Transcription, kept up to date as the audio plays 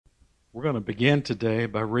We're going to begin today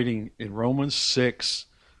by reading in Romans 6.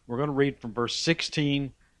 We're going to read from verse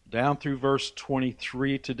 16 down through verse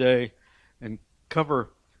 23 today and cover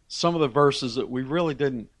some of the verses that we really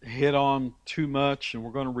didn't hit on too much, and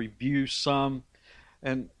we're going to review some.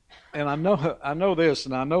 And I know this,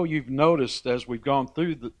 and I know you've noticed as we've gone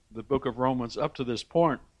through the book of Romans up to this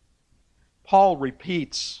point, Paul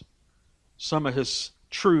repeats some of his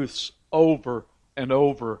truths over and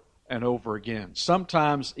over and over again.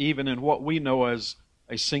 Sometimes even in what we know as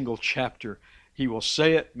a single chapter. He will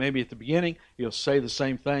say it maybe at the beginning, he'll say the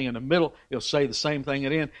same thing in the middle, he'll say the same thing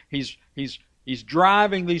at the end. He's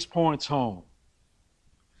driving these points home.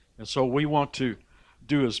 And so we want to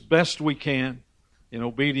do as best we can in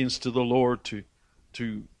obedience to the Lord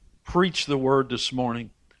to preach the word this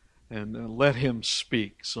morning and let him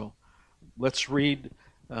speak. So let's read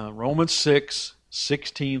Romans 6,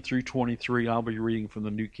 16 through 23. I'll be reading from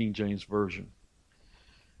the New King James Version.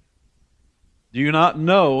 Do you not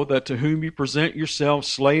know that to whom you present yourselves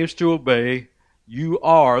slaves to obey, you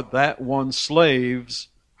are that one slaves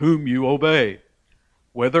whom you obey,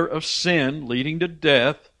 whether of sin leading to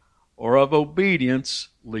death or of obedience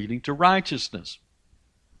leading to righteousness?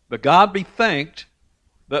 But God be thanked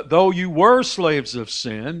that though you were slaves of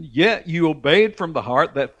sin, yet you obeyed from the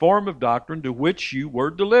heart that form of doctrine to which you were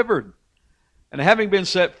delivered. And having been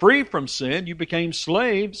set free from sin, you became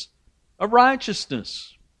slaves of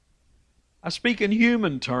righteousness. I speak in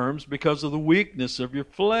human terms because of the weakness of your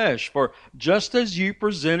flesh. For just as you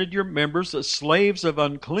presented your members as slaves of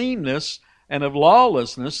uncleanness and of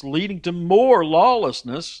lawlessness, leading to more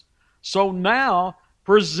lawlessness, so now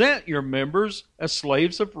present your members as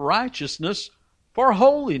slaves of righteousness for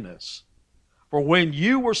holiness. For when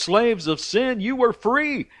you were slaves of sin, you were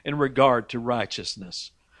free in regard to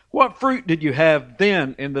righteousness. What fruit did you have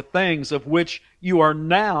then in the things of which you are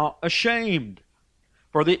now ashamed?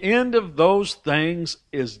 For the end of those things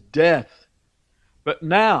is death. But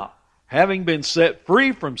now, having been set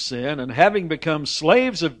free from sin and having become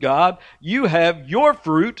slaves of God, you have your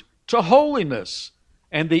fruit to holiness,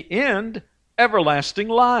 and the end everlasting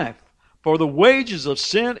life. For the wages of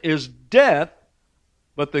sin is death,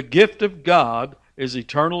 but the gift of God is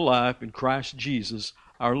eternal life in Christ Jesus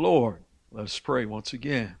our Lord. Let us pray once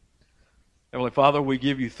again. Heavenly Father, we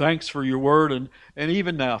give you thanks for your word, and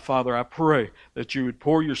even now, Father, I pray that you would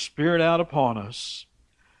pour your Spirit out upon us.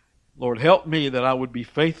 Lord, help me that I would be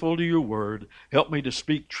faithful to your word. Help me to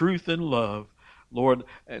speak truth in love, Lord,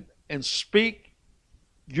 and speak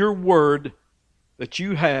your word that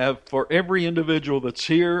you have for every individual that's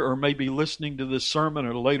here or maybe listening to this sermon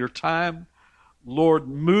at a later time. Lord,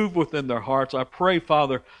 move within their hearts. I pray,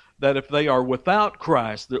 Father, that if they are without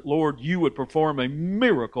Christ, that, Lord, you would perform a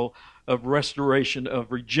miracle of restoration,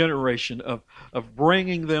 of regeneration, of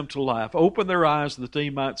bringing them to life. Open their eyes that they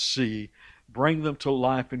might see. Bring them to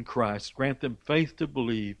life in Christ. Grant them faith to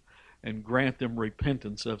believe, and grant them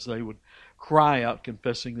repentance as they would cry out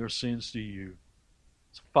confessing their sins to you.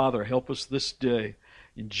 So, Father, help us this day.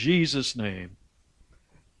 In Jesus' name,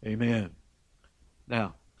 amen.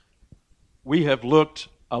 Now, we have looked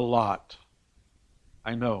a lot.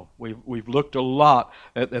 I know. We've looked a lot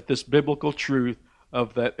at this biblical truth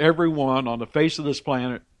of that everyone on the face of this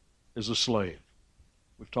planet is a slave.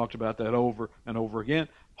 We've talked about that over and over again.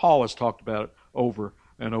 Paul has talked about it over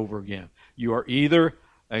and over again. You are either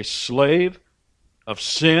a slave of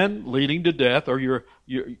sin leading to death, or you're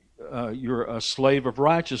a slave of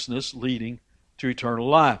righteousness leading to eternal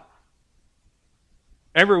life.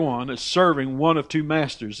 Everyone is serving one of two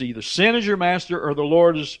masters. Either sin is your master or the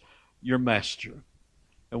Lord is your master.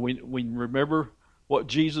 And we remember what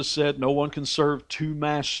Jesus said, no one can serve two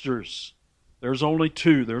masters. There's only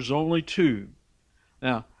two. There's only two.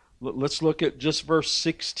 Now, let's look at just verse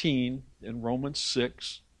 16 in Romans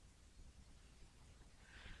 6.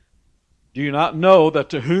 Do you not know that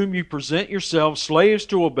to whom you present yourselves slaves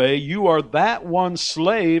to obey, you are that one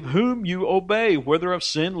slave whom you obey, whether of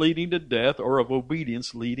sin leading to death or of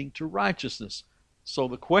obedience leading to righteousness? So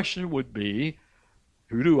the question would be,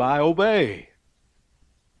 who do I obey?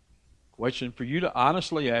 Question for you to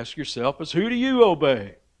honestly ask yourself is, who do you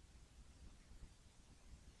obey?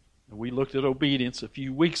 And we looked at obedience a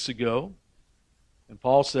few weeks ago, and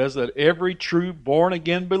Paul says that every true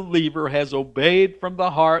born-again believer has obeyed from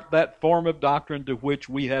the heart that form of doctrine to which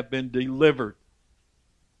we have been delivered.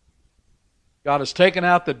 God has taken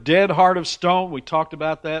out the dead heart of stone. We talked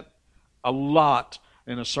about that a lot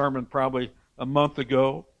in a sermon probably a month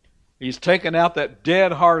ago. He's taken out that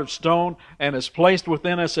dead heart of stone and has placed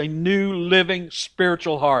within us a new living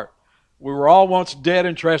spiritual heart. We were all once dead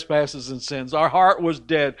in trespasses and sins. Our heart was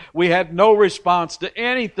dead. We had no response to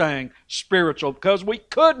anything spiritual because we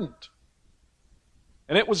couldn't.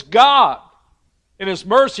 And it was God, in His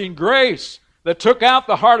mercy and grace, that took out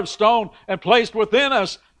the heart of stone and placed within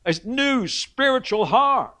us a new spiritual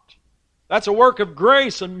heart. That's a work of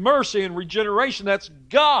grace and mercy and regeneration. That's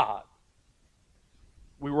God.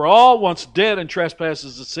 We were all once dead in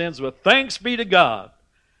trespasses and sins, but thanks be to God,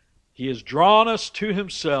 He has drawn us to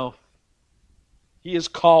Himself. He has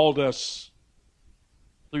called us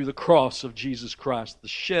through the cross of Jesus Christ, the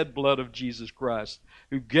shed blood of Jesus Christ,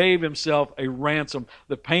 who gave Himself a ransom,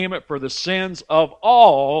 the payment for the sins of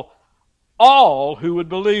all who would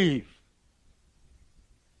believe.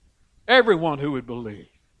 Everyone who would believe.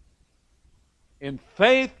 In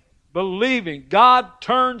faith, believing, God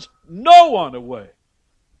turns no one away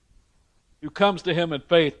who comes to Him in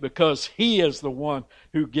faith, because He is the one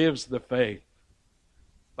who gives the faith.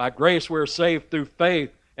 By grace we're saved through faith,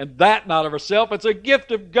 and that not of ourselves. It's a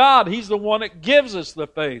gift of God. He's the one that gives us the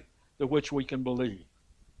faith to which we can believe.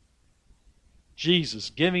 Jesus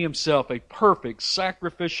giving Himself a perfect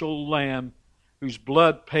sacrificial lamb whose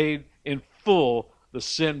blood paid in full the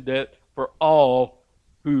sin debt for all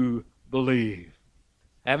who believe.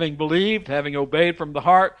 Having believed, having obeyed from the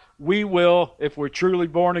heart, we will, if we're truly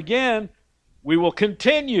born again, we will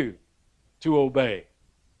continue to obey.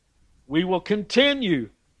 We will continue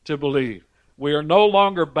to believe. We are no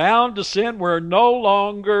longer bound to sin. We're no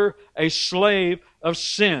longer a slave of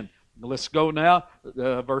sin. Let's go now,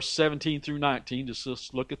 verse 17 through 19.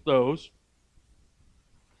 Just look at those.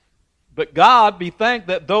 But God be thanked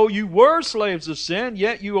that though you were slaves of sin,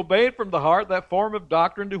 yet you obeyed from the heart that form of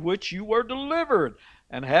doctrine to which you were delivered.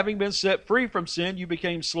 And having been set free from sin, you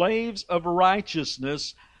became slaves of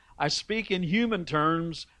righteousness. I speak in human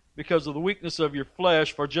terms because of the weakness of your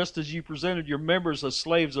flesh, for just as you presented your members as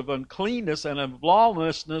slaves of uncleanness and of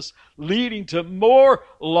lawlessness, leading to more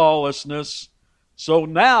lawlessness, so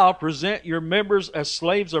now present your members as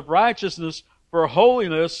slaves of righteousness for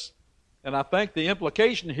holiness. And I think the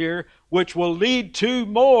implication here, which will lead to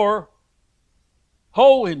more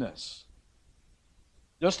holiness.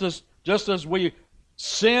 Just as we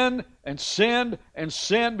sinned and sinned and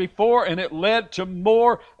sinned before, and it led to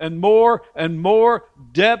more and more and more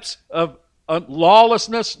depths of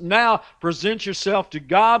lawlessness, now present yourself to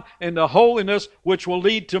God in the holiness, which will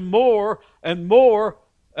lead to more and more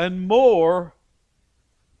and more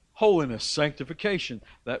holiness, sanctification,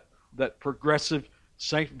 that progressive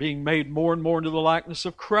being made more and more into the likeness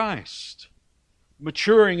of Christ,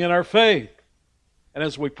 maturing in our faith. And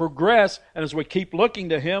as we progress and as we keep looking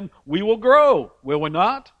to Him, we will grow. Will we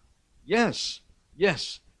not? Yes.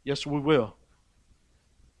 Yes, we will.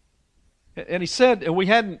 And he said, and we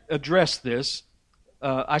hadn't addressed this,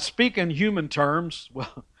 I speak in human terms.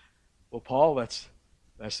 Well, Paul, that's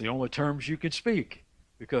the only terms you can speak,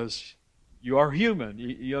 because you are human.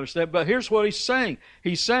 You understand? But here's what he's saying.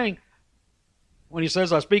 He's saying, when he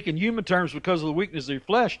says, I speak in human terms because of the weakness of your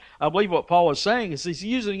flesh, I believe what Paul is saying is he's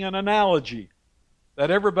using an analogy that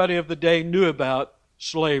everybody of the day knew about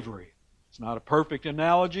slavery. It's not a perfect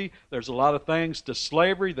analogy. There's a lot of things to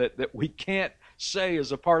slavery that we can't say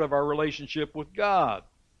is a part of our relationship with God.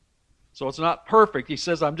 So it's not perfect. He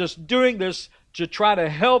says, I'm just doing this to try to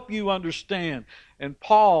help you understand. And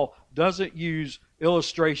Paul doesn't use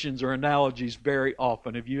illustrations or analogies very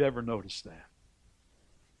often. Have you ever noticed that?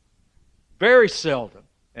 Very seldom.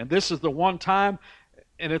 And this is the one time,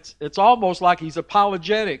 and it's almost like he's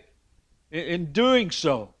apologetic in doing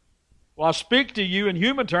so. Well, I speak to you in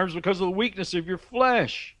human terms because of the weakness of your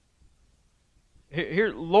flesh.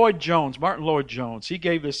 Here, Martin Lloyd Jones, he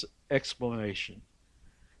gave this explanation.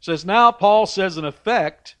 He says, now Paul says, in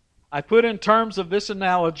effect, I put in terms of this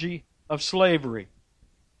analogy of slavery,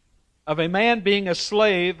 of a man being a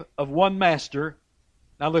slave of one master.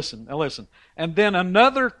 Now listen. And then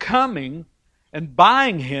another coming and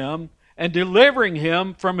buying him and delivering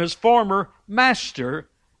him from his former master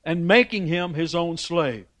and making him his own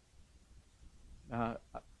slave. Now,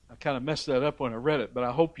 I kind of messed that up when I read it, but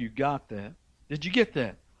I hope you got that. Did you get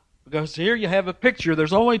that? Because here you have a picture.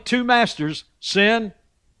 There's only two masters, sin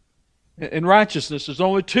and righteousness. There's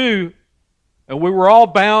only two. And we were all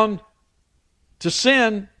bound to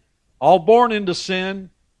sin, all born into sin.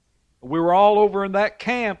 We were all over in that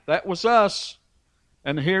camp. That was us.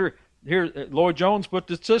 And here Lloyd Jones put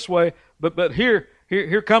this way, but here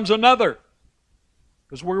comes another.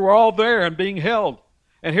 Because we were all there and being held.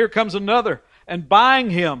 And here comes another. And buying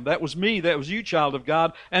him, that was me, that was you, child of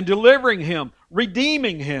God, and delivering him,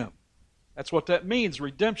 redeeming him. That's what that means,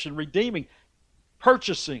 redemption, redeeming,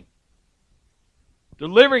 purchasing.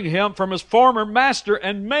 Delivering him from his former master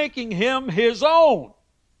and making him his own.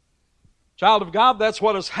 Child of God, that's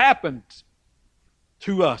what has happened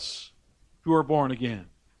to us who are born again.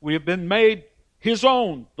 We have been made His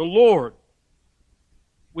own, the Lord.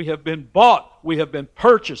 We have been bought. We have been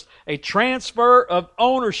purchased. A transfer of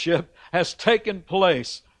ownership has taken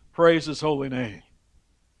place. Praise His holy name.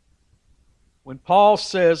 When Paul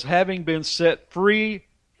says, having been set free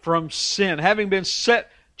from sin, having been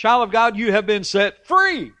set, child of God, you have been set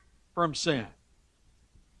free from sin.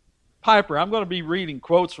 Piper, I'm going to be reading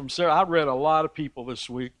quotes from Sarah. I read a lot of people this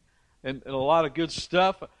week and a lot of good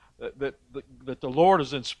stuff that the Lord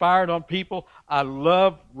has inspired on people. I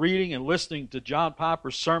love reading and listening to John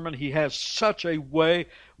Piper's sermon. He has such a way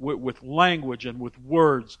with language and with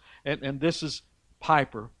words. And this is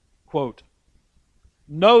Piper, quote,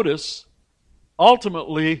 notice,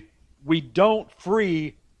 ultimately, we don't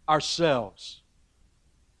free ourselves.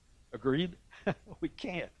 Agreed? We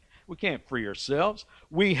can't. We can't free ourselves.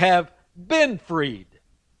 We have been freed.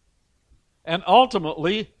 And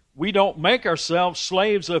ultimately, we don't make ourselves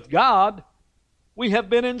slaves of God. We have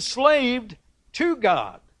been enslaved to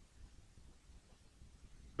God.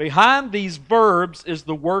 Behind these verbs is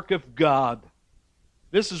the work of God.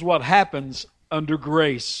 This is what happens under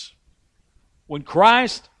grace. When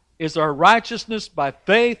Christ is our righteousness by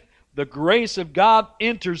faith, the grace of God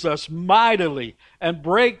enters us mightily and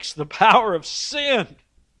breaks the power of sin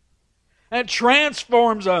and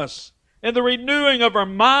transforms us in the renewing of our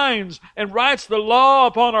minds and writes the law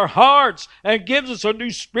upon our hearts and gives us a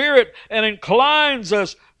new spirit and inclines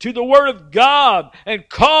us to the Word of God and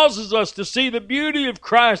causes us to see the beauty of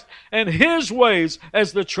Christ and His ways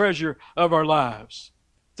as the treasure of our lives.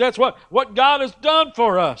 That's what God has done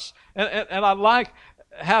for us. And I like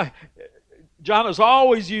how John is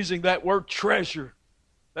always using that word treasure.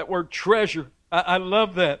 That word treasure. I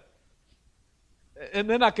love that. And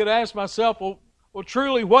then I could ask myself, well,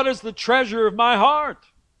 truly, what is the treasure of my heart?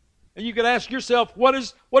 And you could ask yourself, what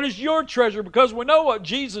is your treasure? Because we know what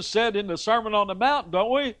Jesus said in the Sermon on the Mount,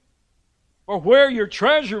 don't we? For where your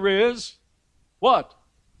treasure is, what?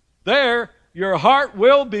 There your heart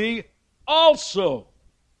will be also.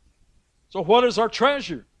 So what is our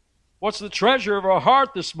treasure? What's the treasure of our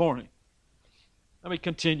heart this morning? Let me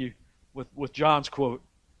continue with John's quote.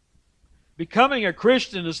 Becoming a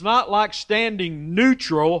Christian is not like standing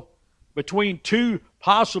neutral between two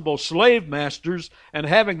possible slave masters and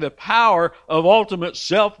having the power of ultimate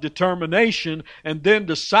self-determination and then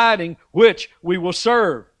deciding which we will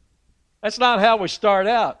serve. That's not how we start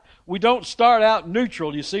out. We don't start out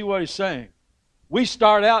neutral. You see what he's saying? We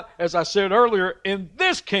start out, as I said earlier, in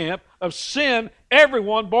this camp of sin.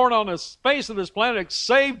 Everyone born on the face of this planet,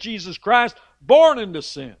 save Jesus Christ, born into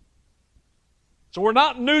sin. So we're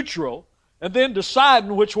not neutral and then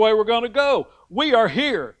deciding which way we're going to go. We are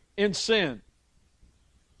here in sin.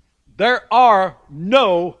 There are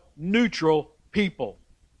no neutral people.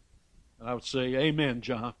 And I would say, amen,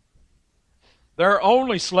 John. There are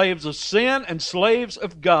only slaves of sin and slaves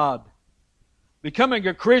of God. Becoming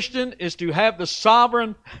a Christian is to have the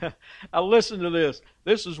sovereign... Now listen to this.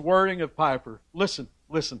 This is wording of Piper. Listen.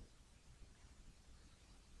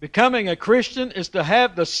 Becoming a Christian is to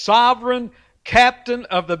have the sovereign captain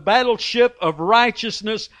of the battleship of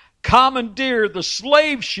righteousness commandeer the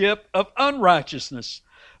slave ship of unrighteousness.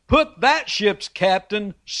 Put that ship's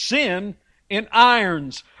captain, sin, in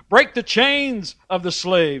irons. Break the chains of the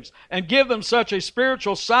slaves and give them such a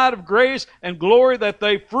spiritual side of grace and glory that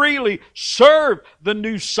they freely serve the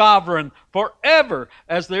new sovereign forever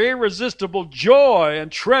as the irresistible joy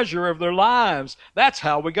and treasure of their lives. That's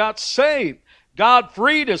how we got saved. God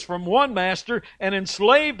freed us from one master and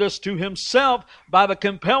enslaved us to Himself by the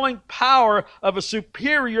compelling power of a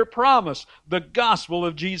superior promise, the gospel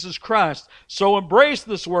of Jesus Christ. So embrace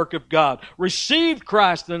this work of God. Receive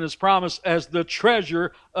Christ and His promise as the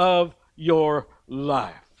treasure of your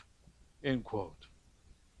life. End quote.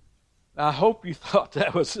 I hope you thought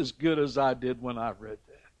that was as good as I did when I read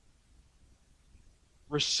that.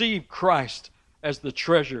 Receive Christ as the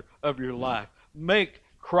treasure of your life. Make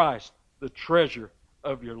Christ the treasure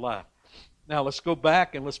of your life. Now let's go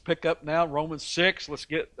back and let's pick up now Romans 6. Let's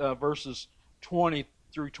get verses 20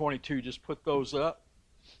 through 22. Just put those up.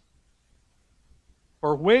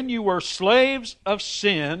 For when you were slaves of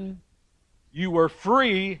sin, you were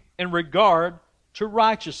free in regard to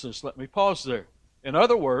righteousness. Let me pause there. In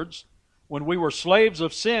other words, when we were slaves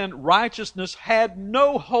of sin, righteousness had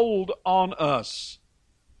no hold on us.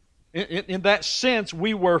 In that sense,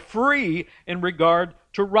 we were free in regard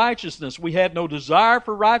to righteousness. We had no desire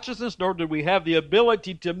for righteousness, nor did we have the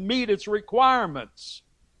ability to meet its requirements.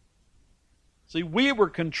 See, we were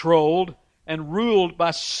controlled and ruled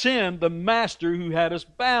by sin, the master who had us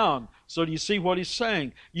bound. So do you see what he's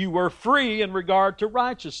saying? You were free in regard to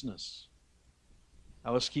righteousness.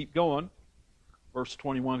 Now let's keep going. verse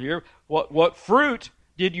 21 here. What fruit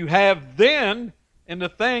did you have then in the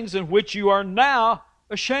things in which you are now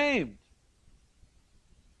ashamed?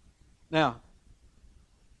 Now,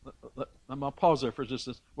 I'm going to pause there for just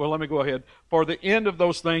this. Well, let me go ahead. For the end of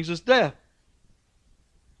those things is death.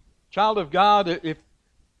 Child of God,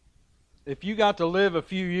 if you got to live a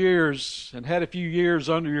few years and had a few years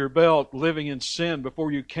under your belt living in sin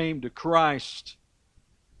before you came to Christ,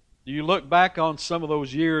 do you look back on some of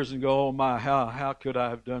those years and go, oh my, how could I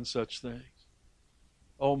have done such things?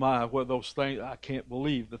 Oh my, what those things, I can't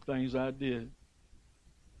believe the things I did.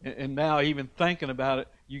 And now even thinking about it,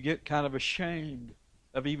 you get kind of ashamed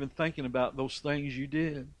of even thinking about those things you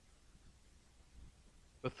did.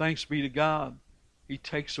 But thanks be to God, He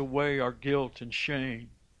takes away our guilt and shame,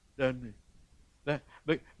 doesn't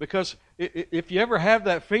He? Because if you ever have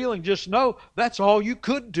that feeling, just know that's all you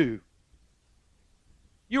could do.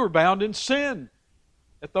 You were bound in sin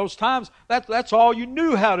at those times. That's all you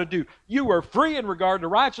knew how to do. You were free in regard to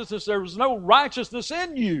righteousness. There was no righteousness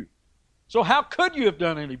in you. So how could you have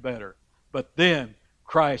done any better? But then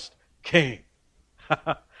Christ came.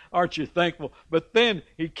 Aren't you thankful? But then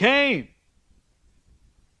He came.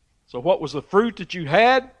 So what was the fruit that you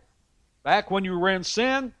had back when you were in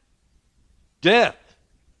sin? Death.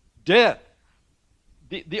 Death.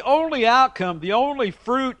 The only outcome, the only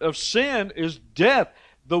fruit of sin is death.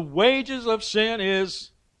 The wages of sin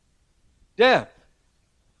is death.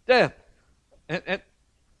 Death. And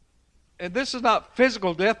this is not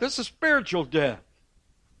physical death. This is spiritual death.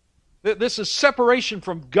 This is separation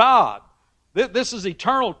from God. This is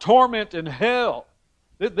eternal torment in hell.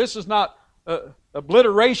 This is not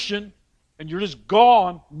obliteration and you're just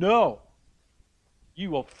gone. No.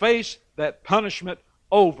 You will face that punishment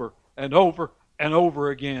over and over and over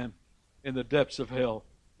again in the depths of hell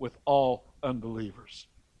with all unbelievers.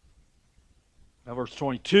 Now verse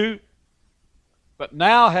 22, but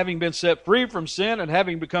now having been set free from sin and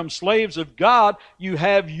having become slaves of God, you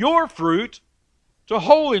have your fruit to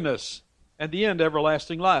holiness and the end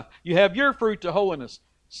everlasting life. You have your fruit to holiness.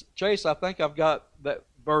 Chase, I think I've got that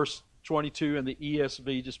verse 22 in the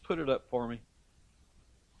ESV. Just put it up for me.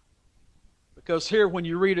 Because here when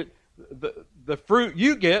you read it, the fruit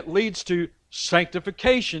you get leads to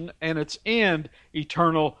sanctification and its end,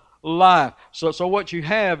 eternal life. So what you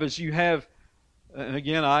have is and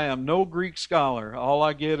again, I am no Greek scholar. All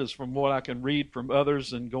I get is from what I can read from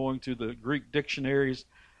others and going to the Greek dictionaries.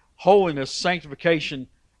 Holiness, sanctification,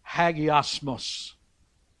 hagiosmos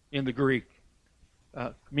in the Greek,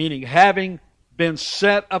 meaning having been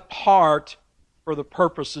set apart for the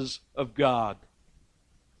purposes of God.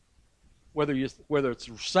 Whether it's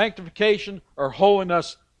sanctification or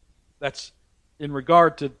holiness, that's in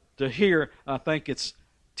regard to here. I think it's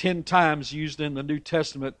 10 times used in the New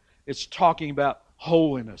Testament. It's talking about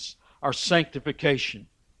holiness, our sanctification.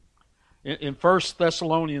 In 1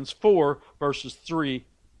 Thessalonians 4, verses 3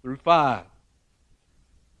 through 5.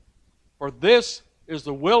 For this is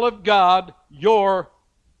the will of God, your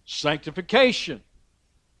sanctification.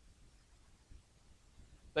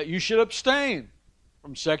 That you should abstain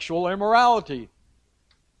from sexual immorality.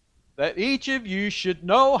 That each of you should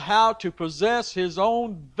know how to possess his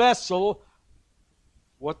own vessel.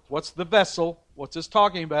 What's the vessel? What's this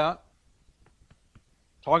talking about?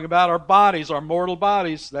 Talking about our bodies, our mortal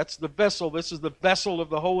bodies. That's the vessel. This is the vessel of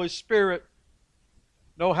the Holy Spirit.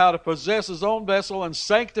 Know how to possess his own vessel in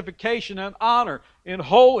sanctification and honor, in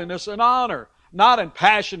holiness and honor, not in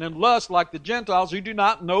passion and lust like the Gentiles who do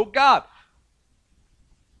not know God.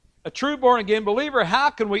 A true born-again believer,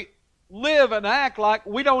 how can we live and act like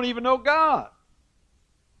we don't even know God?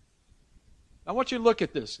 I want you to look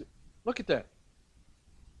at this. Look at that.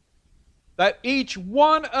 That each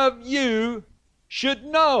one of you should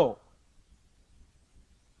know.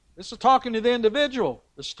 This is talking to the individual.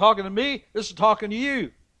 This is talking to me. This is talking to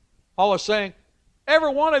you. Paul is saying,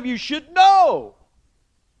 every one of you should know.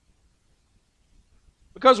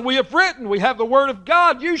 Because we have written, we have the Word of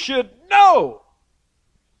God, you should know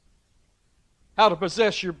how to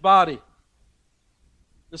possess your body,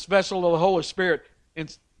 this vessel of the Holy Spirit, in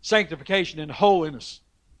sanctification and holiness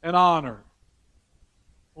and honor.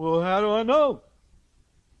 Well, how do I know?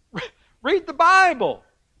 Read the Bible.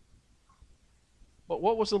 But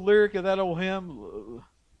what was the lyric of that old hymn?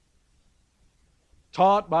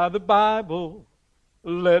 Taught by the Bible,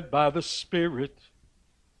 led by the Spirit.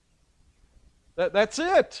 That's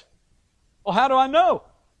it. Well, how do I know?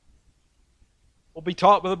 Well, be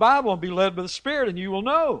taught by the Bible and be led by the Spirit, and you will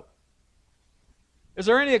know. Is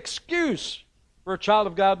there any excuse for a child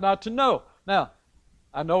of God not to know? Now,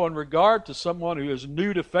 I know in regard to someone who is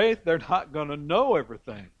new to faith, they're not going to know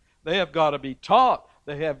everything. They have got to be taught.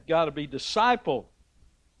 They have got to be discipled.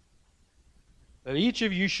 That each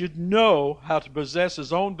of you should know how to possess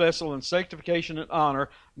his own vessel in sanctification and honor,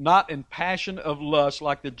 not in passion of lust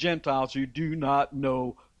like the Gentiles who do not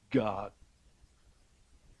know God.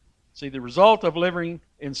 See, the result of living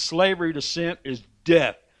in slavery to sin is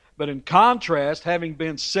death. But in contrast, having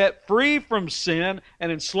been set free from sin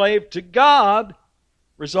and enslaved to God,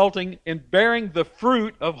 resulting in bearing the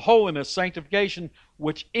fruit of holiness, sanctification,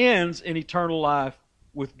 which ends in eternal life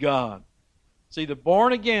with God. See, the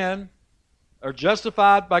born again are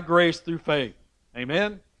justified by grace through faith.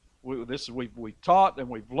 Amen? We've taught and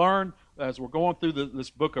we've learned as we're going through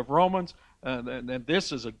this book of Romans, and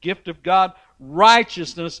this is a gift of God.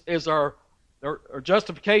 Righteousness is our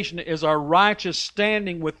justification is our righteous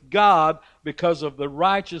standing with God because of the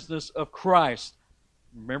righteousness of Christ.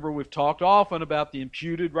 Remember, we've talked often about the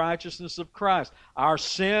imputed righteousness of Christ. Our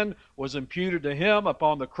sin was imputed to Him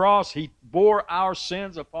upon the cross. He bore our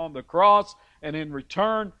sins upon the cross, and in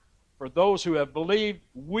return, for those who have believed,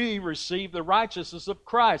 we receive the righteousness of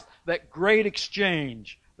Christ, that great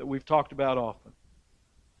exchange that we've talked about often.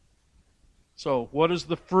 So, what is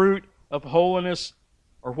the fruit of holiness,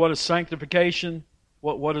 or what is sanctification?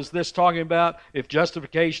 What is this talking about? If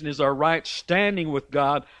justification is our right standing with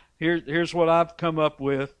God, here's what I've come up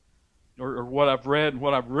with, or what I've read and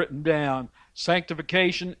what I've written down.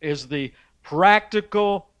 Sanctification is the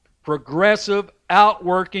practical, progressive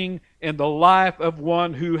outworking in the life of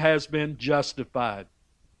one who has been justified.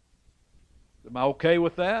 Am I okay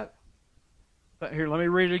with that? Here, let me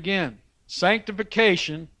read it again.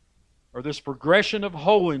 Sanctification, or this progression of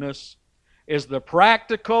holiness, is the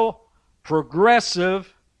practical,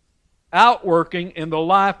 progressive outworking in the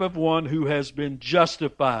life of one who has been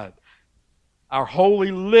justified. Our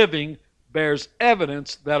holy living bears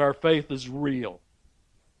evidence that our faith is real.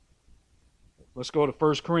 Let's go to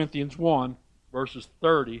 1 Corinthians 1, verses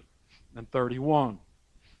 30 and 31.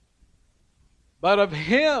 But of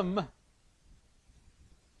Him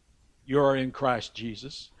you are in Christ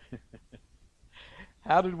Jesus.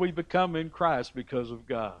 How did we become in Christ? Because of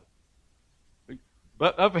God.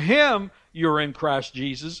 But of Him you are in Christ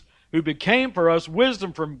Jesus, who became for us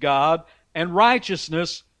wisdom from God, and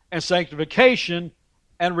righteousness, and sanctification,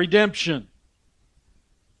 and redemption.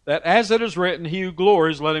 That as it is written, he who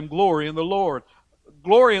glories, let him glory in the Lord.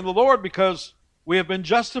 Glory in the Lord because we have been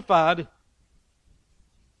justified.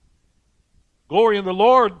 Glory in the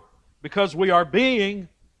Lord because we are being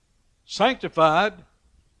sanctified.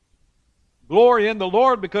 Glory in the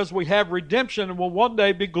Lord because we have redemption and will one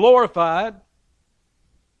day be glorified.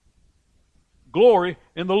 Glory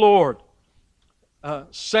in the Lord.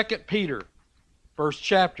 2 Peter, first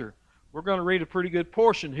chapter. We're going to read a pretty good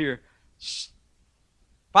portion here.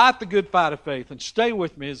 Fight the good fight of faith, and stay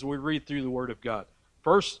with me as we read through the Word of God.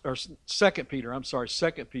 2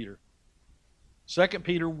 Peter. 2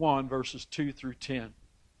 Peter 1, verses 2 through 10.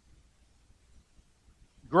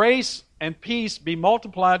 Grace and peace be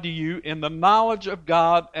multiplied to you in the knowledge of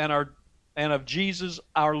God and of Jesus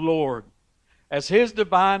our Lord, as His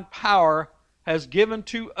divine power has given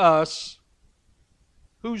to us.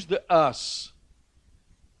 Who's the us?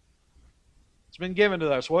 It's been given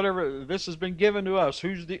to us. Whatever, this has been given to us.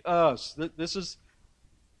 Who's the us? This is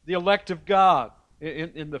the elect of God.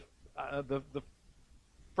 In the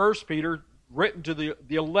 1 Peter, written to the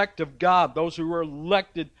elect of God, those who were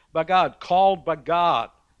elected by God, called by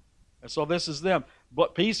God. And so this is them.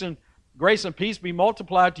 But grace and peace be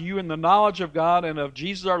multiplied to you in the knowledge of God and of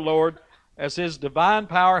Jesus our Lord, as His divine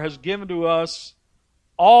power has given to us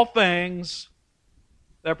all things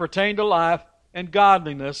that pertain to life and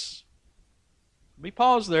godliness. Let me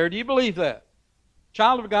pause there. Do you believe that?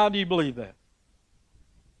 Child of God, do you believe that?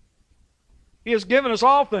 He has given us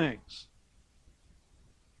all things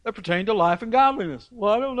that pertain to life and godliness.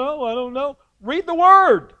 Well, I don't know. Read the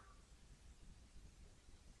Word.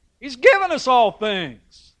 He's given us all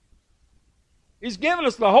things. He's given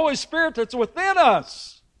us the Holy Spirit that's within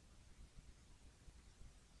us.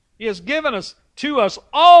 He has given to us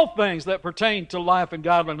all things that pertain to life and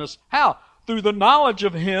godliness. How? Through the knowledge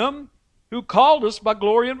of Him who called us by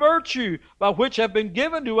glory and virtue, by which have been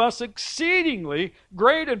given to us exceedingly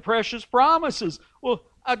great and precious promises. Well,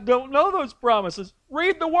 I don't know those promises.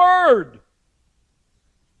 Read the Word.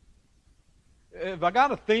 Have I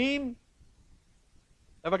got a theme?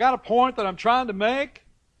 Have I got a point that I'm trying to make?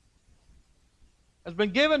 Has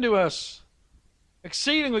been given to us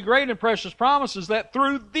exceedingly great and precious promises, that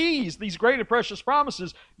through these great and precious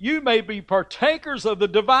promises, you may be partakers of the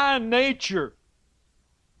divine nature,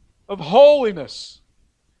 of holiness,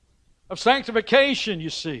 of sanctification,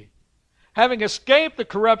 you see, having escaped the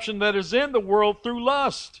corruption that is in the world through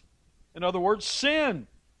lust. In other words, sin,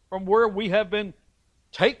 from where we have been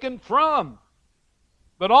taken from.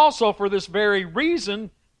 But also for this very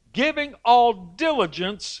reason, giving all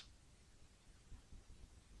diligence.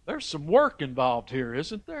 There's some work involved here,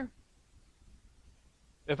 isn't there?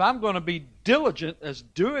 If I'm going to be diligent as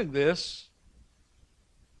doing this,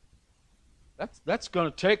 that's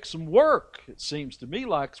going to take some work, it seems to me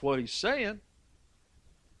like it's what he's saying.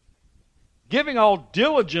 Giving all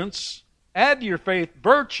diligence, add to your faith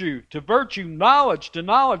virtue, to virtue knowledge, to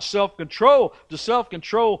knowledge self-control, to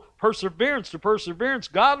self-control perseverance, to perseverance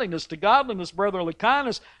godliness, to godliness brotherly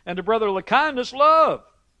kindness, and to brotherly kindness love.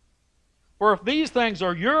 For if these things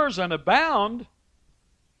are yours and abound,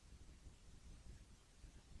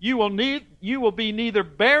 you will be neither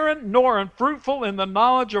barren nor unfruitful in the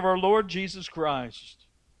knowledge of our Lord Jesus Christ.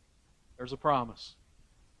 There's a promise.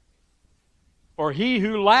 For he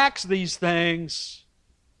who lacks these things,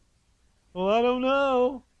 well, I don't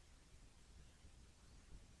know.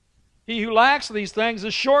 He who lacks these things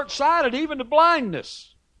is short-sighted even to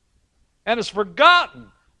blindness, and has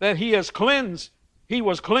forgotten that he was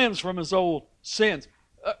cleansed from his old sins.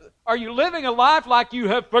 Are you living a life like you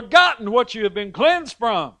have forgotten what you have been cleansed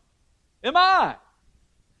from? Am I?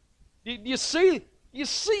 You see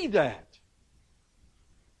that?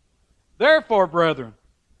 Therefore, brethren,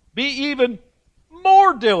 be even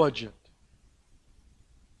more diligent.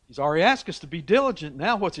 He's already asked us to be diligent.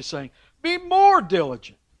 Now what's he saying? Be more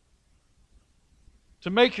diligent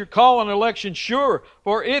to make your call and election sure.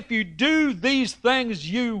 For if you do these things,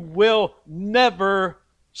 you will never,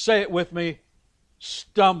 say it with me,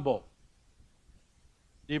 stumble.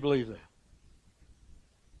 Do you believe that?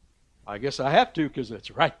 I guess I have to, because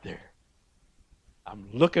it's right there. I'm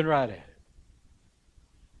looking right at it.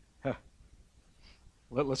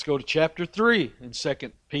 Let's go to chapter 3 in 2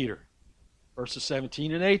 Peter, verses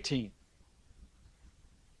 17 and 18.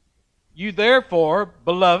 You therefore,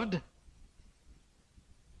 beloved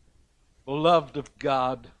of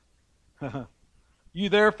God, you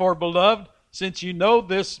therefore, beloved, since you know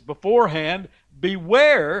this beforehand,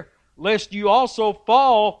 beware lest you also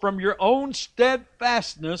fall from your own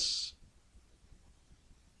steadfastness.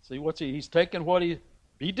 See, he's taking what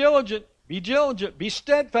be diligent, be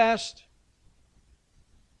steadfast.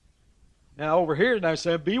 Now over here, now he's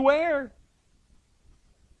saying, beware.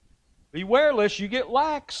 Beware lest you get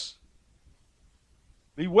lax.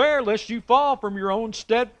 Beware lest you fall from your own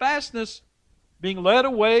steadfastness, being led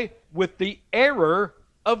away with the error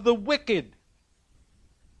of the wicked.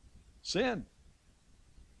 Sin.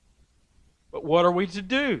 But what are we to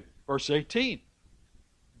do? Verse 18.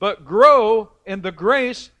 But grow in the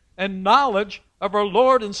grace and knowledge of our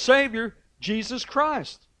Lord and Savior, Jesus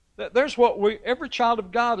Christ. There's what every child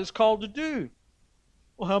of God is called to do.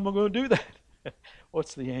 Well, how am I going to do that?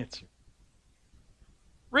 What's the answer?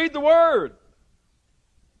 Read the Word.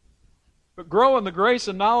 But grow in the grace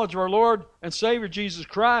and knowledge of our Lord and Savior Jesus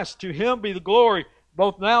Christ. To Him be the glory,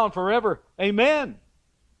 both now and forever. Amen.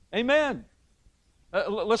 Amen.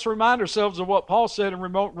 Let's remind ourselves of what Paul said in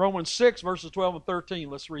Romans 6, verses 12 and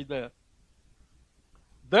 13. Let's read that.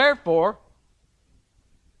 Therefore,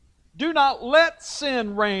 do not let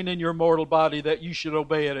sin reign in your mortal body, that you should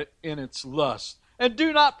obey it in its lust. And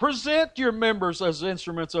do not present your members as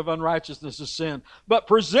instruments of unrighteousness to sin, but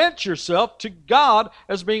present yourself to God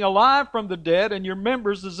as being alive from the dead, and your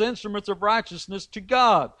members as instruments of righteousness to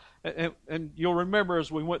God. And you'll remember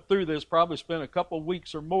as we went through this, probably spent a couple of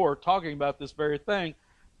weeks or more talking about this very thing.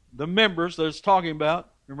 The members that it's talking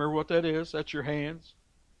about, remember what that is? That's your hands,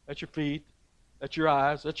 that's your feet, that's your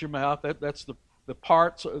eyes, that's your mouth, that's the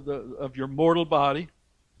parts of your mortal body.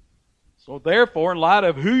 So therefore, in light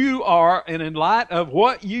of who you are and in light of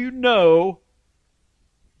what you know,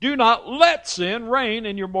 do not let sin reign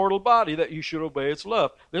in your mortal body, that you should obey its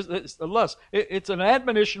lust. It's the lust. It's an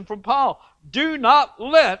admonition from Paul. Do not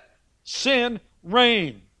let sin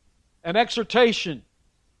reign. An exhortation.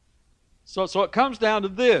 So it comes down to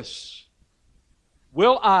this.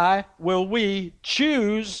 Will we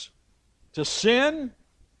choose to sin,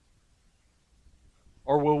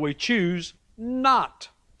 or will we choose not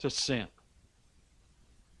to sin?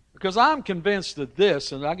 Because I'm convinced of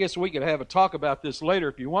this, and I guess we could have a talk about this later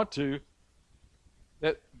if you want to,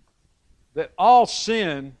 that all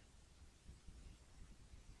sin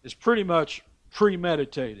is pretty much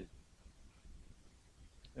premeditated.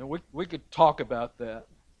 And we could talk about that,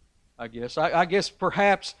 I guess. I guess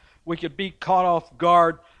perhaps we could be caught off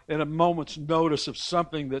guard at a moment's notice of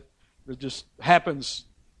something that just happens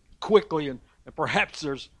quickly, and perhaps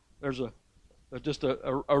there's just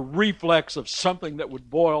a reflex of something that would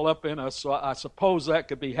boil up in us. So I suppose that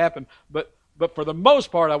could be happen. But But for the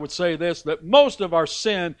most part, I would say this, that most of our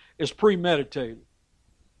sin is premeditated.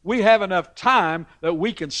 We have enough time that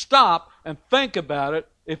we can stop and think about it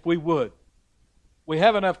if we would. We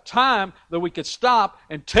have enough time that we could stop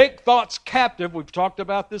and take thoughts captive. We've talked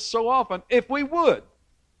about this so often, if we would.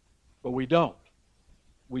 But we don't.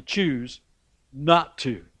 We choose not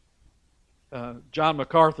to. John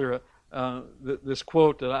MacArthur, this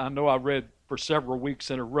quote that I know I read for several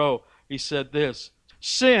weeks in a row, he said this: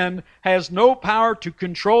 sin has no power to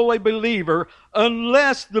control a believer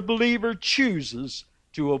unless the believer chooses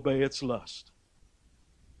to obey its lust.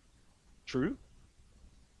 True?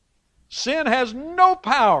 Sin has no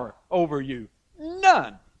power over you.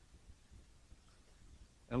 None.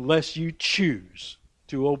 Unless you choose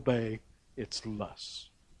to obey its lust.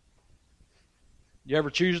 You ever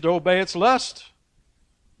choose to obey its lust?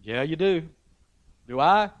 Yeah, you do. Do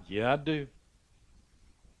I? Yeah, I do.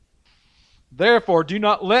 Therefore, do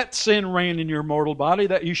not let sin reign in your mortal body,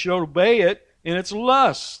 that you should obey it in its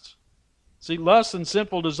lust. See, lust and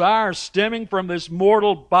sinful desires stemming from this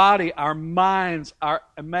mortal body, our minds, our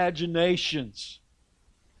imaginations.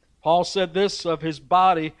 Paul said this of his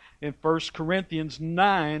body in 1 Corinthians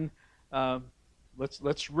 9.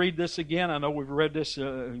 Let's read this again. I know we've read this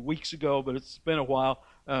weeks ago, but it's been a while.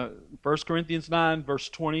 1 Corinthians 9, verse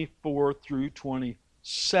 24 through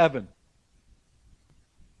 27.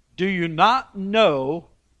 Do you not know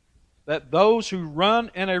that those who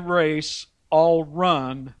run in a race all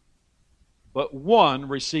run, but one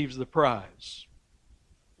receives the prize?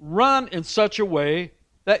 Run in such a way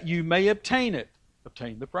that you may obtain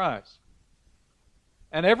the prize.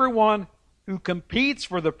 And everyone who competes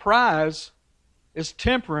for the prize is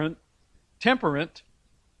temperate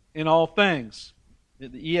in all things.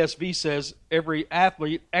 The ESV says every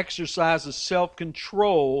athlete exercises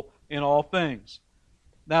self-control in all things.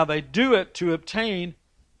 Now they do it to obtain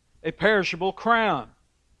a perishable crown,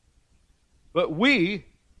 but we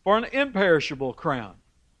for an imperishable crown.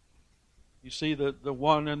 You see the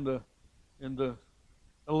one in the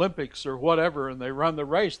Olympics or whatever, and they run the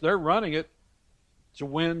race. They're running it to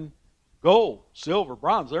win gold, silver,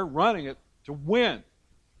 bronze. They're running it to win.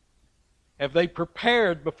 Have they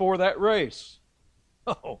prepared before that race?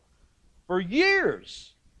 Oh, for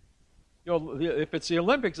years. You know, if it's the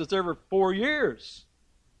Olympics, it's every 4 years.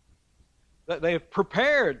 That they have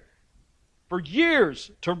prepared for years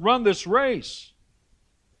to run this race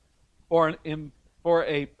for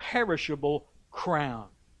a perishable crown.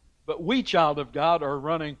 But we, child of God, are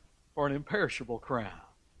running for an imperishable crown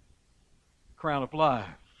of life.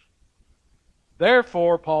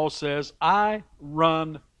 Therefore, Paul says, I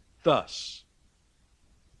run thus,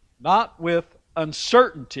 not with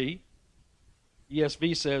uncertainty.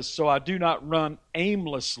 ESV says, so I do not run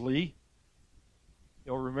aimlessly.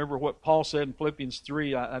 You'll remember what Paul said in Philippians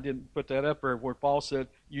 3. I didn't put that up there, where Paul said,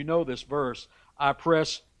 you know this verse, I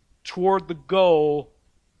press toward the goal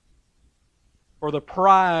for the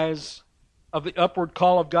prize of the upward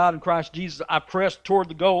call of God in Christ Jesus. I press toward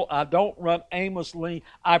the goal. I don't run aimlessly.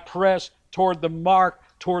 I press toward the mark,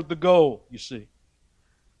 toward the goal, you see.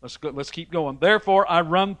 Let's keep going. Therefore, I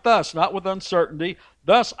run thus, not with uncertainty.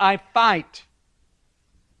 Thus I fight,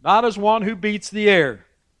 not as one who beats the air.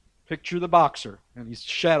 Picture the boxer, and he's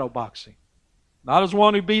shadow boxing. Not as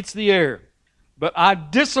one who beats the air, but I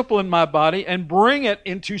discipline my body and bring it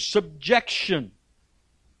into subjection.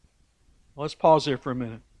 Let's pause here for a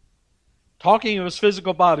minute. Talking of his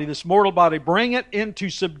physical body, this mortal body, bring it into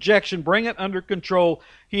subjection, bring it under control.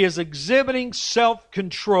 He is exhibiting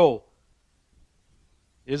self-control.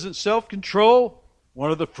 Isn't self-control one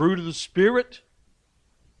of the fruit of the Spirit?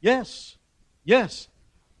 Yes. Yes.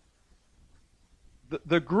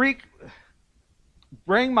 The Greek,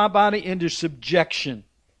 bring my body into subjection.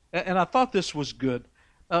 And I thought this was good.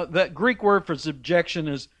 That Greek word for subjection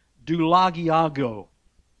is doulagiago.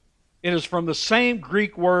 It is from the same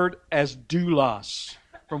Greek word as doulos,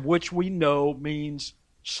 from which we know means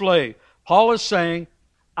slave. Paul is saying,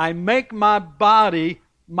 I make my body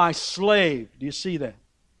my slave. Do you see that?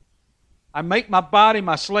 I make my body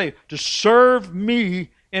my slave to serve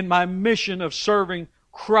me in my mission of serving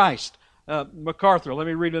Christ. MacArthur, let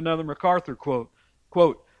me read another MacArthur quote.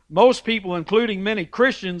 Quote, most people, including many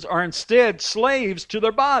Christians, are instead slaves to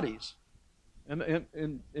their bodies.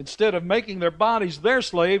 And instead of making their bodies their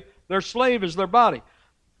slave is their body.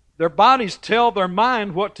 Their bodies tell their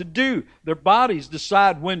mind what to do. Their bodies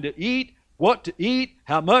decide when to eat, what to eat,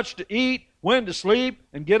 how much to eat, when to sleep,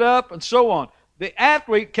 and get up, and so on. The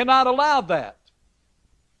athlete cannot allow that.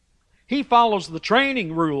 He follows the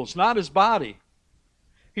training rules, not his body.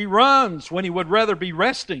 He runs when he would rather be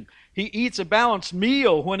resting. He eats a balanced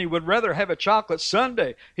meal when he would rather have a chocolate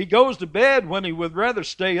sundae. He goes to bed when he would rather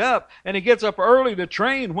stay up. And he gets up early to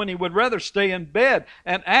train when he would rather stay in bed.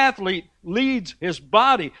 An athlete leads his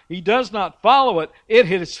body. He does not follow it. It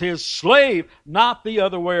is his slave, not the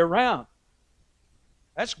other way around.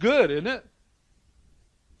 That's good, isn't it?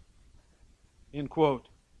 End quote.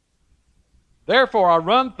 Therefore I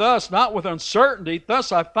run thus, not with uncertainty.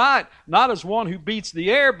 Thus I fight, not as one who beats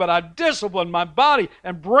the air, but I discipline my body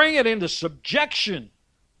and bring it into subjection,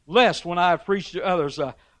 lest when I have preached to others,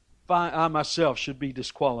 I myself should be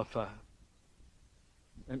disqualified.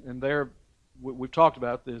 And there, we've talked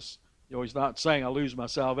about this. He's not saying I lose my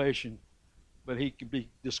salvation, but he could be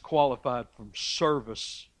disqualified from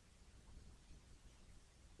service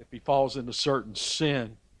if he falls into certain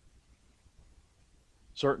sin.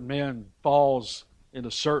 Certain men falls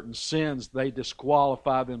into certain sins, they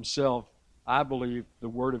disqualify themselves, I believe the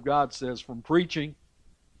Word of God says, from preaching.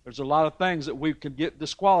 There's a lot of things that we can get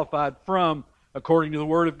disqualified from, according to the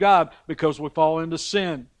Word of God, because we fall into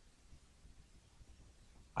sin.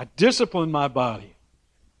 I discipline my body.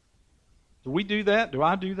 Do we do that? Do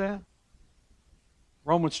I do that?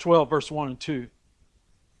 Romans 12, verse 1 and 2.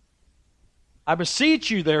 I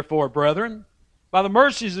beseech you, therefore, brethren, by the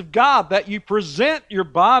mercies of God, that you present your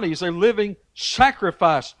bodies a living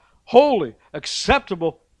sacrifice, holy,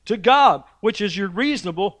 acceptable to God, which is your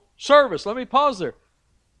reasonable service. Let me pause there.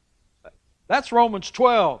 That's Romans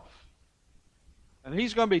 12. And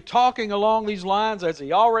he's going to be talking along these lines as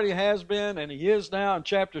he already has been, and he is now in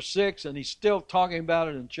chapter 6, and he's still talking about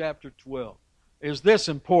it in chapter 12. Is this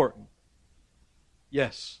important?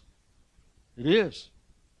 Yes, it is.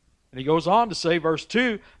 And he goes on to say, verse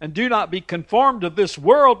 2, and do not be conformed to this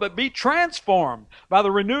world, but be transformed by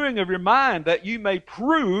the renewing of your mind, that you may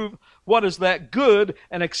prove what is that good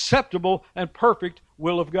and acceptable and perfect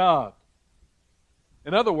will of God.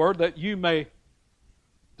 In other words, that you may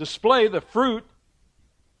display the fruit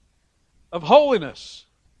of holiness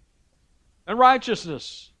and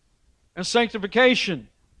righteousness and sanctification.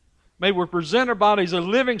 May we present our bodies a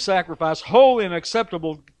living sacrifice, holy and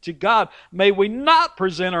acceptable to God. May we not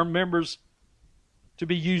present our members to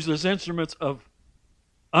be used as instruments of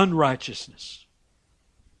unrighteousness.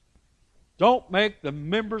 Don't make the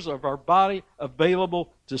members of our body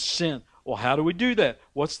available to sin. Well, how do we do that?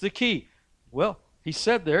 What's the key? Well, he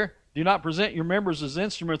said there, do not present your members as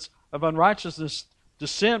instruments of unrighteousness to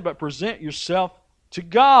sin, but present yourself to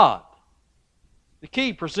God. The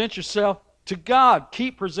key, present yourself to God.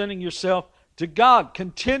 Keep presenting yourself to God.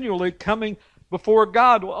 Continually coming before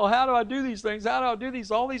God. Well, how do I do these things? How do I do these?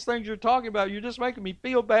 All these things you're talking about, you're just making me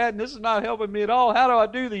feel bad, and this is not helping me at all. How do I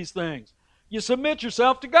do these things? You submit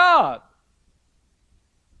yourself to God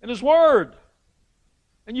and His Word.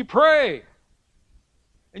 And you pray.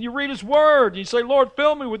 And you read His Word. And you say, Lord,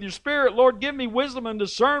 fill me with your Spirit. Lord, give me wisdom and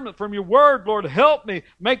discernment from your Word. Lord, help me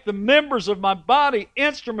make the members of my body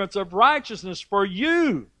instruments of righteousness for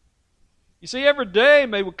you. You see, every day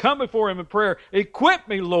may we come before Him in prayer. Equip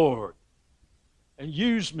me, Lord, and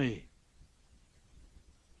use me.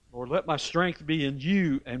 Lord, let my strength be in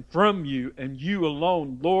you and from you and you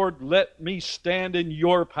alone. Lord, let me stand in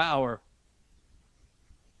your power.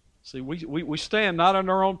 See, we stand not in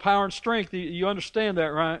our own power and strength. You understand that,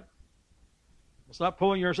 right? It's not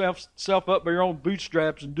pulling yourself up by your own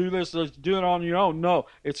bootstraps and do this, do it on your own. No,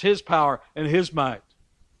 it's His power and His might.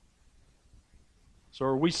 So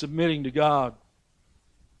are we submitting to God?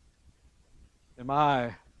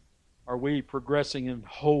 Are we progressing in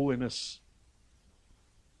holiness?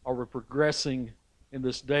 Are we progressing in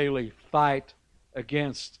this daily fight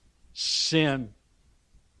against sin?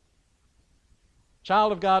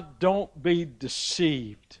 Child of God, don't be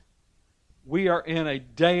deceived. We are in a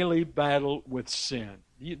daily battle with sin.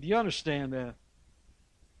 Do you understand that?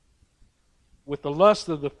 With the lust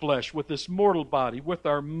of the flesh, with this mortal body, with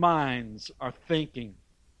our minds, our thinking.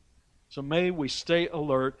 So may we stay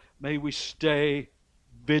alert. May we stay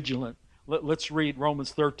vigilant. Let's read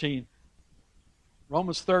Romans 13.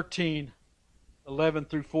 Romans 13, 11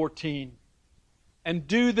 through 14. And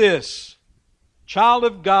do this. Child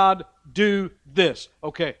of God, do this.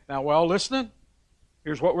 Okay, now we're all listening?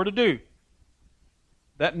 Here's what we're to do.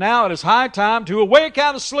 That now it is high time to awake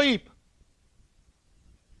out of sleep.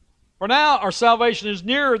 For now our salvation is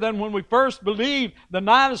nearer than when we first believed. The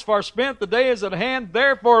night is far spent, the day is at hand.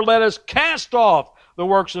 Therefore let us cast off the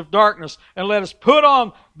works of darkness, and let us put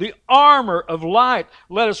on the armor of light.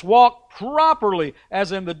 Let us walk properly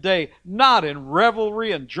as in the day, not in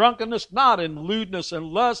revelry and drunkenness, not in lewdness and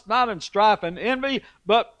lust, not in strife and envy,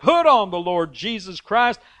 but put on the Lord Jesus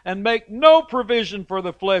Christ, and make no provision for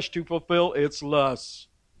the flesh to fulfill its lusts.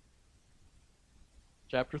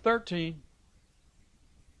 chapter 13.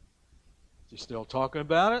 Is he still talking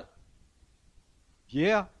about it?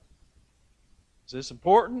 Yeah. Is this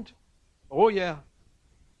important? Oh, yeah.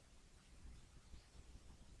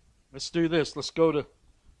 Let's do this. Let's go to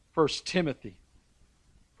 1 Timothy.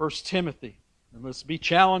 1 Timothy. And let's be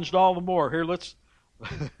challenged all the more. Here, let's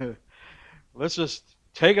just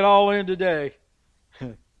take it all in today.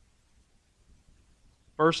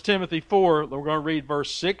 1 Timothy 4, we're going to read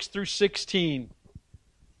verse 6 through 16.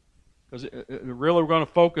 Because really we're going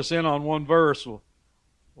to focus in on one verse. Well,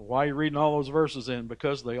 why are you reading all those verses in?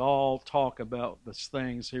 Because they all talk about the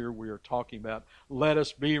things here we are talking about. Let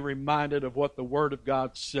us be reminded of what the Word of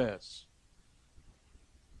God says.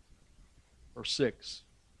 Verse 6.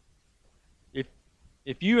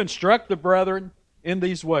 If you instruct the brethren in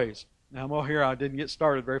these ways. Now, well, here I didn't get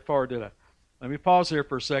started very far, did I? Let me pause here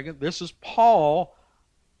for a second. This is Paul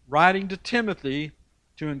writing to Timothy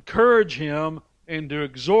to encourage him and to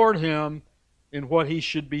exhort him in what he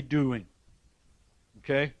should be doing.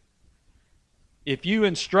 Okay? If you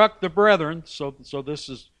instruct the brethren, so this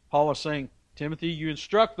is Paul is saying, Timothy, you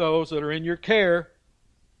instruct those that are in your care.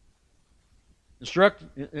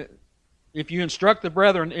 If you instruct the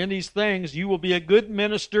brethren in these things, you will be a good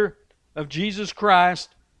minister of Jesus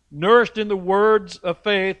Christ, nourished in the words of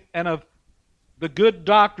faith and of the good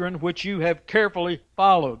doctrine which you have carefully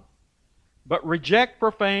followed. But reject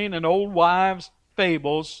profane and old wives'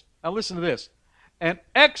 fables. Now listen to this. And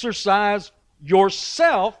exercise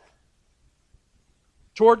yourself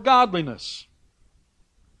toward godliness.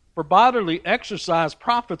 For bodily exercise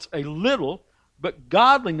profits a little, but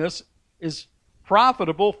godliness is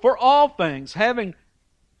profitable for all things, having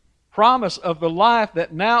promise of the life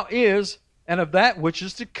that now is and of that which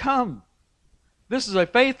is to come. This is a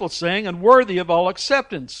faithful saying and worthy of all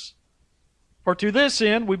acceptance. For to this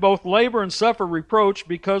end we both labor and suffer reproach,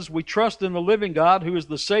 because we trust in the living God, who is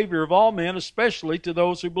the Savior of all men, especially to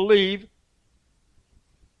those who believe.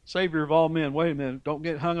 Savior of all men. Wait a minute. Don't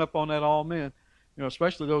get hung up on that all men.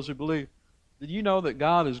 Especially those who believe. Did you know that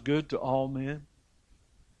God is good to all men?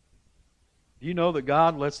 Do you know that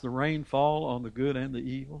God lets the rain fall on the good and the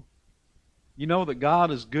evil? You know that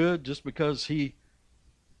God is good just because He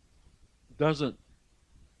doesn't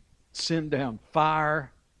send down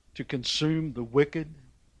fire to consume the wicked.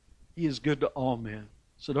 He is good to all men.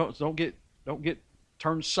 So don't get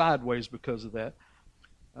turned sideways because of that.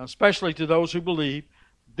 Especially to those who believe.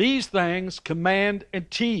 These things command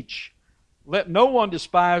and teach. Let no one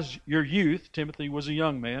despise your youth. Timothy was a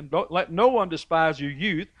young man. Don't let no one despise your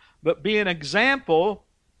youth, but be an example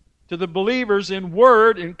to the believers in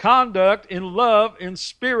word, in conduct, in love, in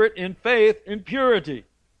spirit, in faith, in purity.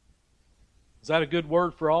 Is that a good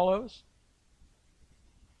word for all of us?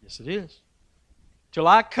 Yes, it is. Till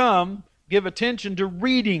I come, give attention to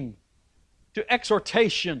reading, to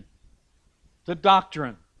exhortation, to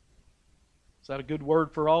doctrine. Is that a good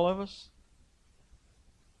word for all of us?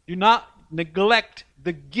 Do not neglect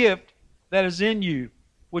the gift that is in you,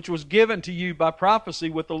 which was given to you by prophecy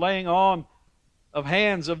with the laying on of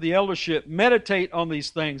hands of the eldership. Meditate on these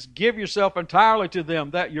things. Give yourself entirely to them,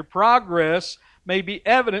 that your progress may be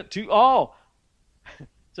evident to all.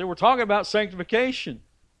 So we're talking about sanctification,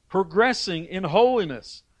 progressing in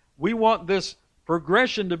holiness. We want this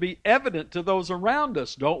progression to be evident to those around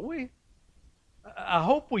us, don't we? I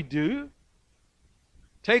hope we do.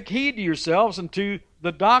 Take heed to yourselves and to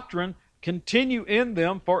the doctrine. Continue in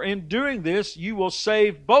them, for in doing this you will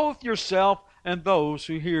save both yourself and those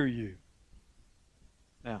who hear you.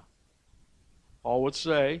 Now, Paul would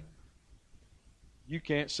say, you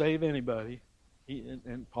can't save anybody.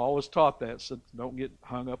 And Paul has taught that, so don't get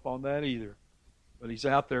hung up on that either. But he's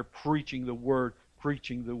out there preaching the Word,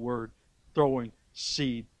 throwing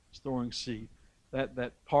seed.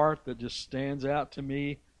 That part that just stands out to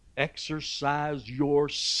me, exercise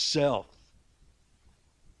yourself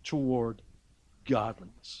toward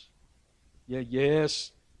godliness.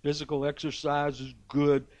 Yes, physical exercise is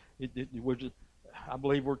good. I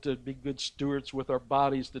believe we're to be good stewards with our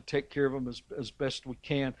bodies, to take care of them as best we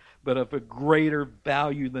can. But of a greater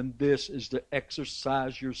value than this is to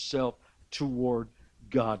exercise yourself toward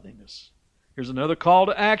godliness. Here's another call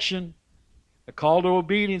to action, a call to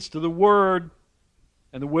obedience to the Word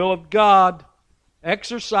and the will of God.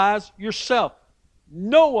 Exercise yourself.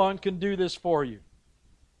 No one can do this for you.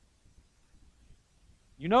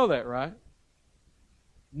 You know that, right?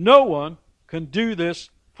 No one can do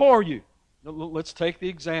this for you. Let's take the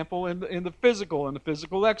example in the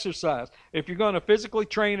physical exercise. If you're going to physically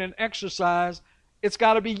train and exercise, it's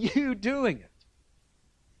got to be you doing it.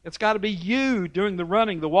 It's got to be you doing the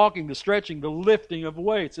running, the walking, the stretching, the lifting of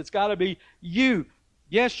weights. It's got to be you.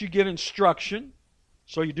 Yes, you get instruction.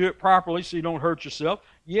 so you do it properly so you don't hurt yourself.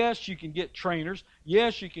 Yes, you can get trainers.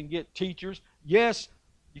 Yes, you can get teachers. Yes,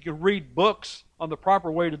 you can read books on the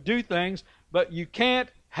proper way to do things, but you can't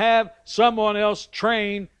have someone else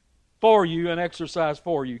train for you and exercise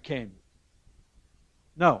for you, can you?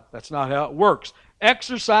 No, that's not how it works.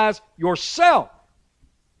 Exercise yourself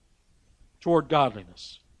toward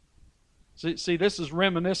godliness. See, this is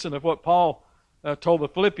reminiscent of what Paul told the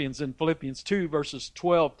Philippians in Philippians 2, verses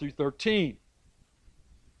 12 through 13.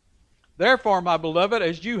 Therefore, my beloved,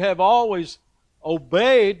 as you have always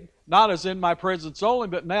obeyed, not as in my presence only,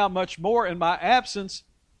 but now much more in my absence,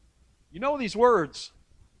 you know these words,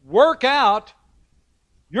 work out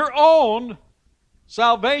your own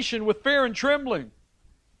salvation with fear and trembling.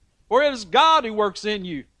 For it is God who works in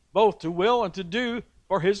you, both to will and to do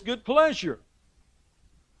for His good pleasure.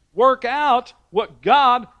 Work out what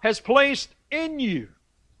God has placed in you.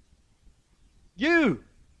 You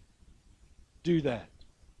do that.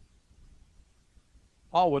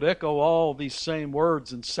 Paul would echo all these same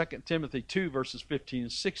words in 2 Timothy 2, verses 15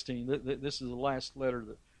 and 16. This is the last letter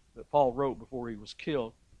that Paul wrote before he was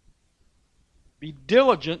killed. Be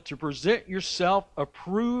diligent to present yourself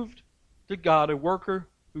approved to God, a worker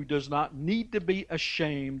who does not need to be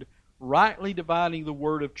ashamed, rightly dividing the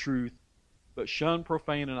word of truth, but shun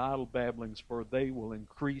profane and idle babblings, for they will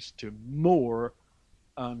increase to more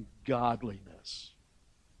ungodliness.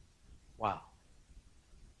 Wow.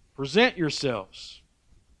 Present yourselves.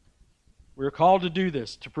 We are called to do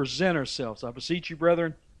this, to present ourselves. I beseech you,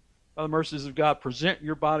 brethren, by the mercies of God, present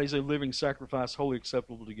your bodies a living sacrifice, wholly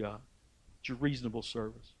acceptable to God. It's your reasonable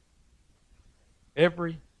service.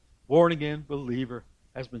 Every born-again believer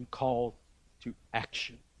has been called to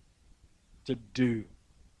action, to do.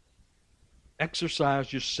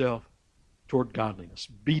 Exercise yourself toward godliness.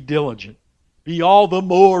 Be diligent. Be all the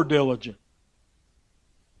more diligent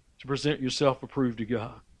to present yourself approved to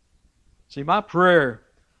God. See, my prayer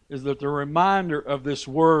is that the reminder of this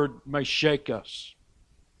word may shake us,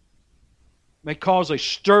 may cause a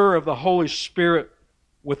stir of the Holy Spirit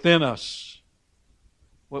within us.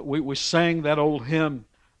 We sang that old hymn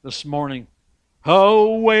this morning.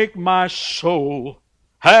 Awake my soul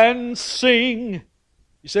and sing.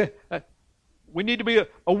 You say, we need to be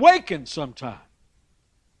awakened sometime,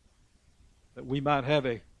 that we might have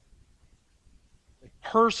a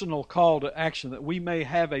personal call to action, that we may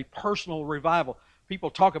have a personal revival. People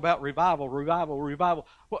talk about revival.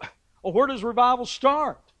 Well, where does revival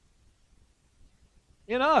start?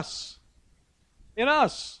 In us. In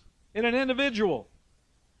an individual.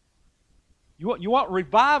 You want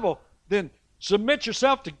revival, then submit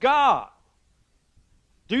yourself to God.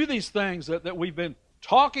 Do these things that we've been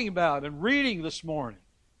talking about and reading this morning.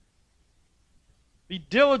 Be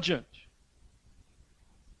diligent.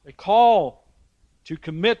 A call to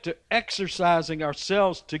commit to exercising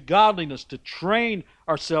ourselves to godliness, to train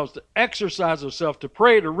ourselves, to exercise ourselves, to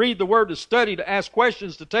pray, to read the Word, to study, to ask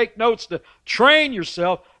questions, to take notes, to train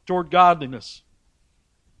yourself toward godliness.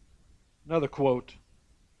 Another quote.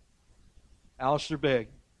 Alistair Begg.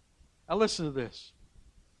 Now listen to this.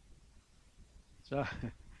 So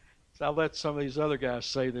I'll let some of these other guys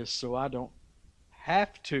say this so I don't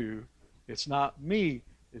have to. It's not me,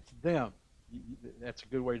 it's them. That's a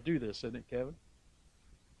good way to do this, isn't it, Kevin?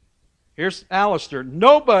 Here's Alistair.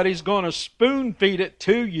 Nobody's going to spoon feed it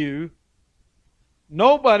to you.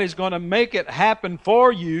 Nobody's going to make it happen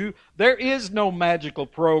for you. There is no magical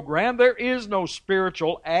program. There is no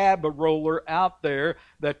spiritual ab roller out there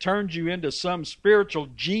that turns you into some spiritual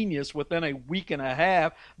genius within a week and a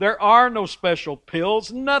half. There are no special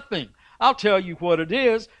pills, nothing. I'll tell you what it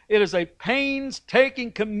is. It is a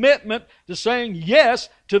painstaking commitment to saying yes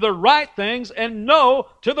to the right things and no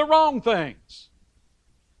to the wrong things.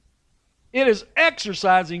 It is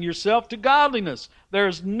exercising yourself to godliness. There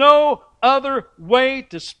is no other way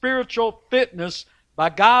to spiritual fitness. By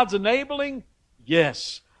God's enabling,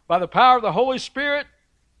 yes. By the power of the Holy Spirit,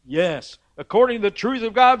 yes. According to the truth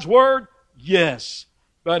of God's Word, yes.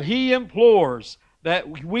 But He implores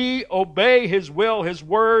that we obey His will, His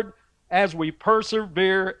Word, as we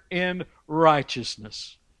persevere in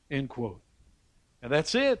righteousness. End quote. And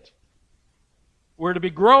that's it. We're to be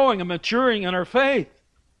growing and maturing in our faith.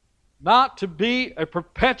 Not to be a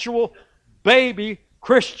perpetual baby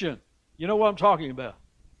Christian. You know what I'm talking about.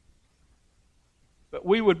 But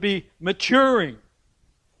we would be maturing.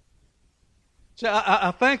 See,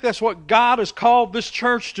 I think that's what God has called this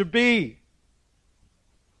church to be.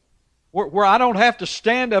 Where I don't have to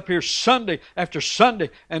stand up here Sunday after Sunday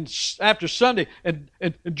and after Sunday and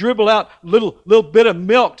dribble out little bit of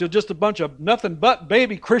milk to just a bunch of nothing but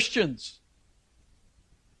baby Christians.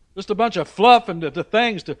 Just a bunch of fluff and the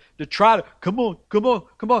things to try to, come on.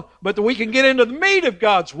 But that we can get into the meat of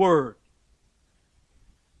God's Word.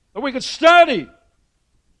 That we can study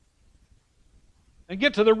and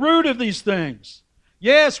get to the root of these things.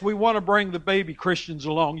 Yes, we want to bring the baby Christians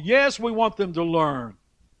along. Yes, we want them to learn.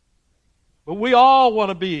 But we all want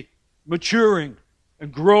to be maturing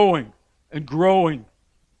and growing and growing.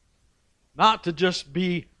 Not to just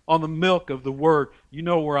be on the milk of the Word. You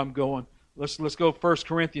know where I'm going. Let's go 1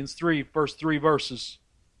 Corinthians 3, first 3 verses.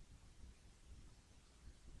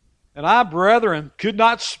 And I, brethren, could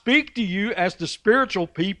not speak to you as to spiritual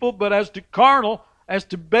people, but as to carnal, as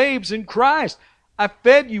to babes in Christ. I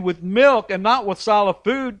fed you with milk and not with solid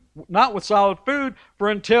food, for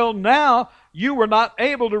until now you were not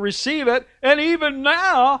able to receive it, and even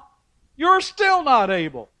now you're still not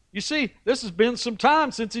able. You see, this has been some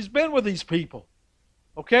time since he's been with these people.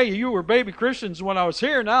 Okay, you were baby Christians when I was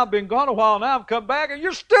here. Now I've been gone a while. Now I've come back and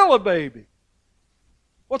you're still a baby.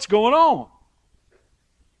 What's going on?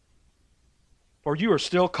 For you are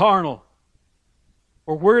still carnal.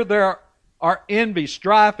 For where there are envy,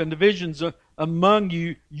 strife, and divisions among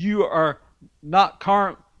you, you are not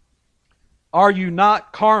carnal. Are you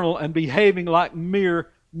not carnal and behaving like mere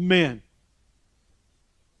men?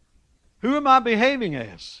 Who am I behaving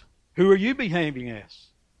as? Who are you behaving as?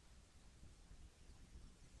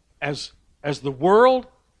 As the world?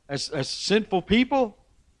 As sinful people?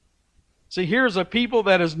 See, here's a people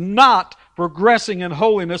that is not progressing in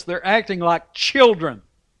holiness. They're acting like children.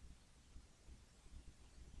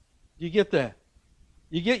 You get that?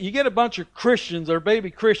 You get a bunch of Christians, they're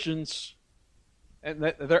baby Christians, and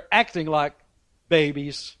they're acting like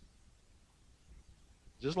babies.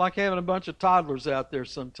 Just like having a bunch of toddlers out there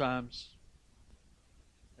sometimes.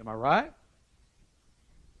 Am I right?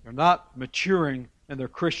 They're not maturing in their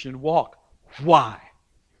Christian walk. Why?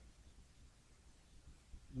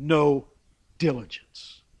 No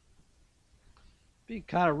diligence. Being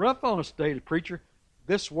kind of rough on us today, preacher.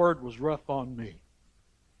 This word was rough on me.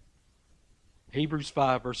 Hebrews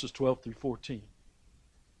 5, verses 12 through 14.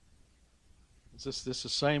 Is this the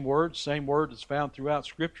same word? Same word that's found throughout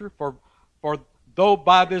Scripture? For though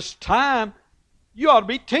by this time you ought to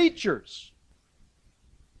be teachers.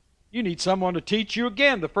 You need someone to teach you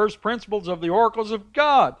again the first principles of the oracles of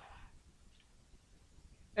God.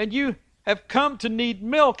 And you have come to need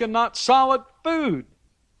milk and not solid food.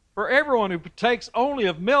 For everyone who partakes only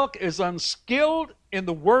of milk is unskilled in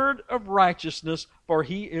the word of righteousness, for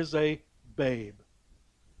he is a babe.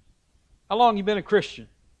 How long have you been a Christian?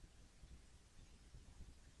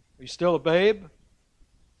 Are you still a babe?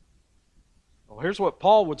 Well, here's what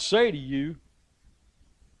Paul would say to you.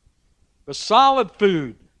 The solid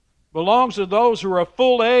food belongs to those who are of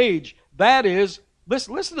full age. That is,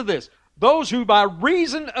 listen to this, those who by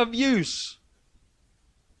reason of use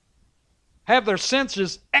have their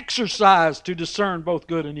senses exercised to discern both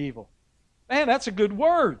good and evil. Man, that's a good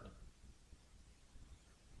word.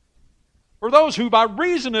 For those who by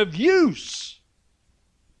reason of use,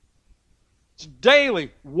 it's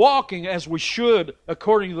daily walking as we should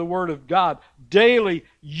according to the Word of God, daily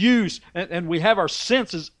use, and we have our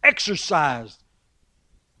senses exercised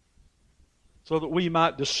so that we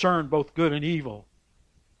might discern both good and evil.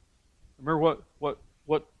 Remember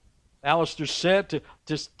what Alistair said,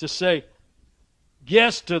 to say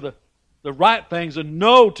yes to the right things and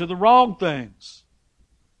no to the wrong things.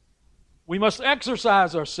 We must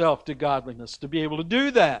exercise ourselves to godliness to be able to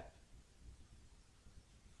do that.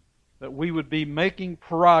 That we would be making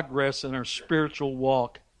progress in our spiritual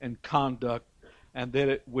walk and conduct, and that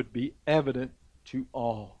it would be evident to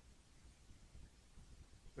all.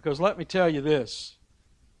 Because let me tell you this,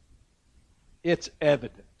 it's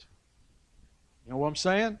evident. You know what I'm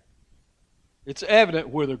saying? It's evident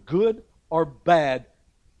whether good or bad,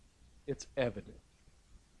 it's evident.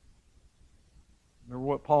 Remember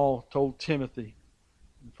what Paul told Timothy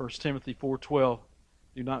in 1 Timothy 4:12.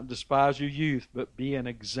 Do not despise your youth, but be an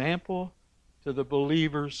example to the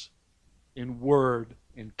believers in word,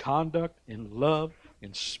 in conduct, in love,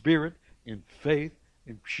 in spirit, in faith,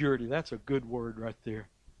 in purity. That's a good word right there.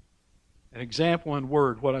 An example in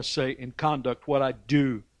word, what I say, in conduct, what I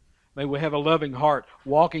do. May we have a loving heart,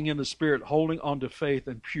 walking in the Spirit, holding on to faith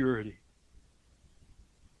and purity.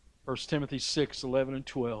 1 Timothy 6:11 and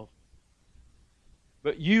 12.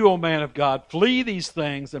 But you, O man of God, flee these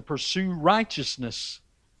things and pursue righteousness,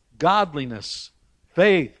 godliness,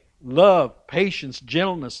 faith, love, patience,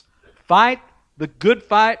 gentleness. Fight the good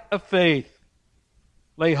fight of faith.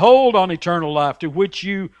 Lay hold on eternal life, to which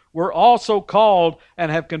you were also called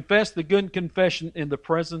and have confessed the good confession in the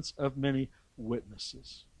presence of many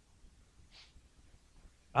witnesses.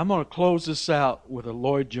 I'm going to close this out with a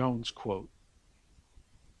Lloyd Jones quote.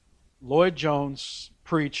 Lloyd Jones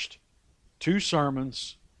preached 2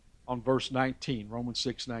 sermons on verse 19, Romans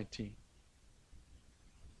 6:19.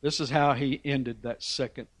 This is how he ended that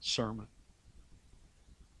second sermon.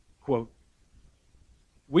 Quote,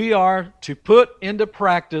 "We are to put into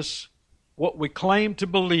practice what we claim to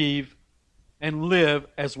believe and live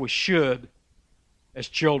as we should as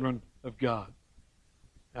children of God."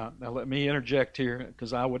 Now let me interject here,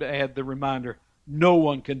 because I would add the reminder, no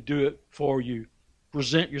one can do it for you.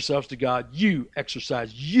 Present yourselves to God. You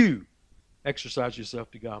exercise yourself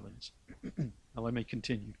to godliness. Now let me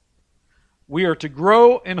continue. We are to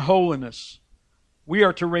grow in holiness. We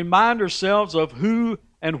are to remind ourselves of who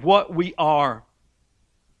and what we are.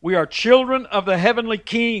 We are children of the heavenly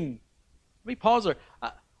King. Let me pause there.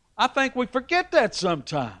 I think we forget that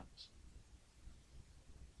sometimes.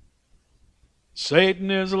 Satan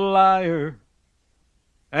is a liar,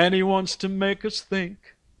 and he wants to make us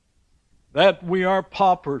think that we are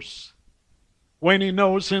paupers when he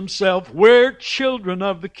knows himself we're children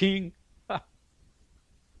of the King.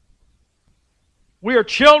 We are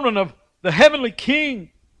children of the heavenly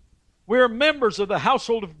King. We are members of the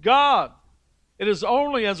household of God. It is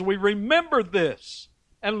only as we remember this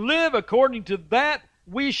and live according to that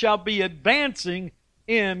we shall be advancing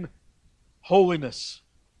in holiness.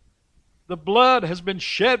 The blood has been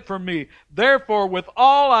shed for me. Therefore, with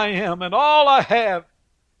all I am and all I have,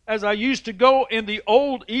 as I used to go in the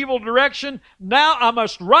old evil direction, now I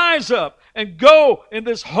must rise up and go in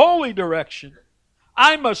this holy direction.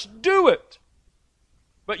 I must do it.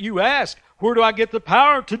 But you ask, where do I get the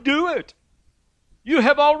power to do it? You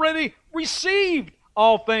have already received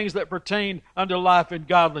all things that pertain unto life and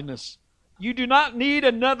godliness. You do not need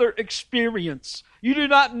another experience. You do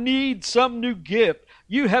not need some new gift.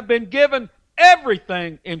 You have been given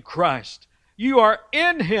everything in Christ. You are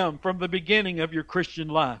in Him from the beginning of your Christian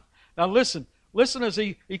life. Now listen as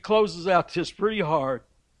he closes out this pretty hard.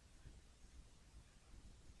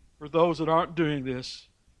 For those that aren't doing this,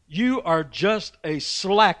 you are just a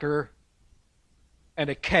slacker and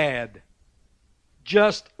a cad.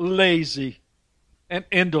 Just lazy and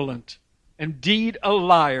indolent. Indeed a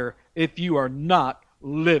liar if you are not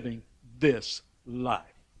living this life.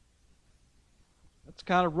 That's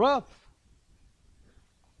kind of rough.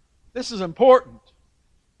 This is important.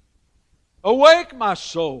 Awake, my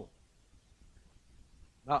soul.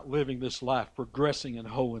 Not living this life, progressing in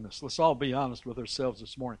holiness. Let's all be honest with ourselves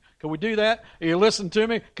this morning. Can we do that? Are you listening to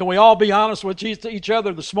me? Can we all be honest with each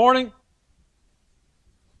other this morning?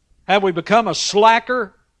 Have we become a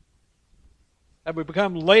slacker? Have we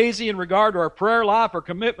become lazy in regard to our prayer life, our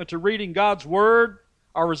commitment to reading God's Word,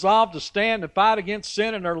 our resolve to stand and fight against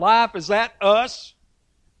sin in our life? Is that us?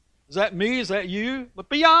 Is that me? Is that you? But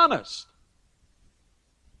be honest.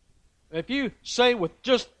 If you say with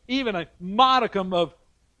just even a modicum of,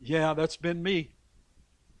 yeah, that's been me,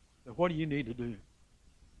 then what do you need to do?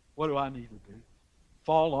 What do I need to do?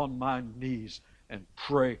 Fall on my knees and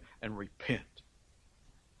pray and repent.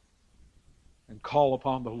 And call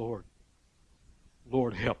upon the Lord.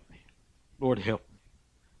 Lord, help me. Lord, help me.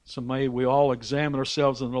 So may we all examine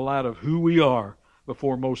ourselves in the light of who we are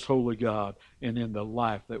before most holy God and in the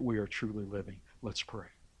life that we are truly living. Let's pray.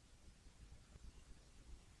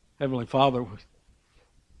 Heavenly Father,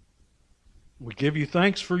 we give you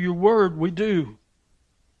thanks for your word. We do.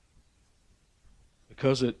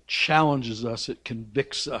 Because it challenges us. It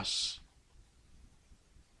convicts us.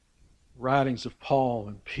 Writings of Paul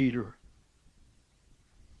and Peter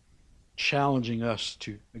challenging us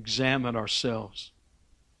to examine ourselves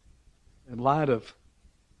in light of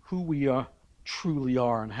who we are, truly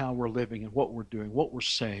are, and how we're living and what we're doing, what we're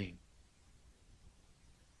saying.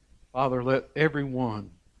 Father, let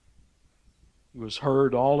everyone who has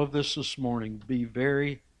heard all of this morning be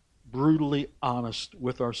very brutally honest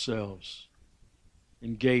with ourselves,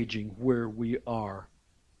 engaging where we are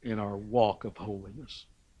in our walk of holiness.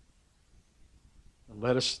 And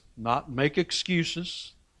let us not make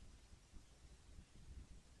excuses.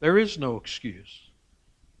 There is no excuse.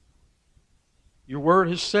 Your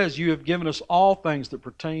word says you have given us all things that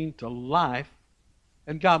pertain to life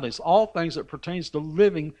and godliness. All things that pertains to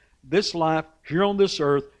living this life here on this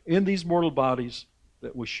earth in these mortal bodies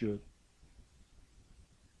that we should.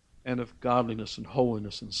 And of godliness and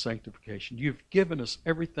holiness and sanctification. You've given us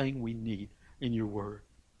everything we need in your word.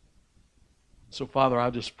 So Father, I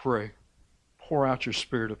just pray, pour out your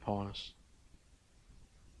Spirit upon us.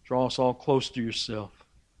 Draw us all close to yourself.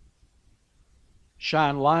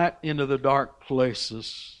 Shine light into the dark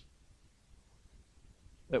places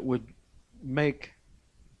that would make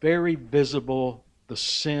very visible the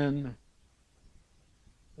sin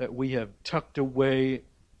that we have tucked away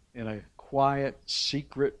in a quiet,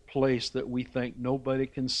 secret place that we think nobody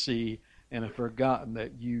can see, and have forgotten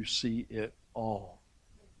that you see it all.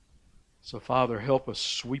 So, Father, help us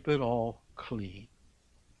sweep it all clean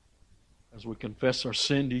as we confess our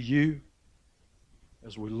sin to you,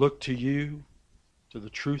 as we look to you, to the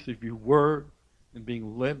truth of your word, and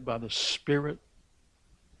being led by the Spirit,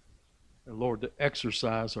 and Lord, to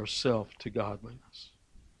exercise ourselves to godliness.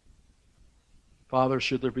 Father,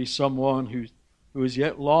 should there be someone who is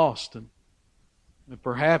yet lost, and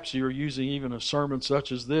perhaps you're using even a sermon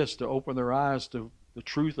such as this to open their eyes to the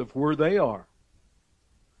truth of where they are.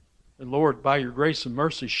 And Lord, by your grace and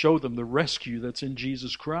mercy, show them the rescue that's in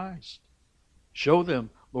Jesus Christ. Show them,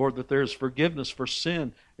 Lord, that there is forgiveness for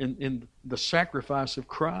sin in the sacrifice of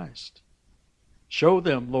Christ. Show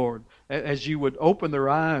them, Lord, as you would open their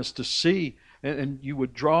eyes to see, and you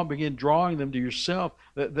would begin drawing them to yourself,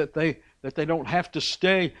 that they don't have to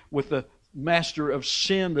stay with the master of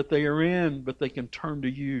sin that they are in, but they can turn to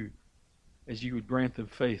you as you would grant them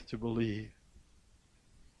faith to believe.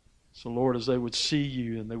 So, Lord, as they would see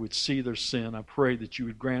you and they would see their sin, I pray that you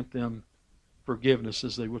would grant them forgiveness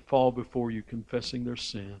as they would fall before you, confessing their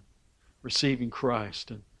sin, receiving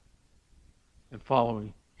Christ, and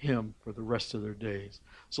following him for the rest of their days.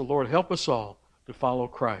 So, Lord, help us all to follow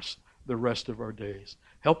Christ the rest of our days.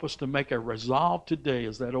 Help us to make a resolve today,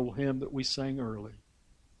 as that old hymn that we sang early,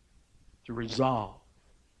 to resolve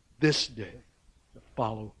this day to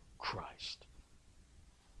follow Christ.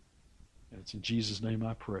 And it's in Jesus' name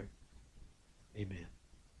I pray. Amen.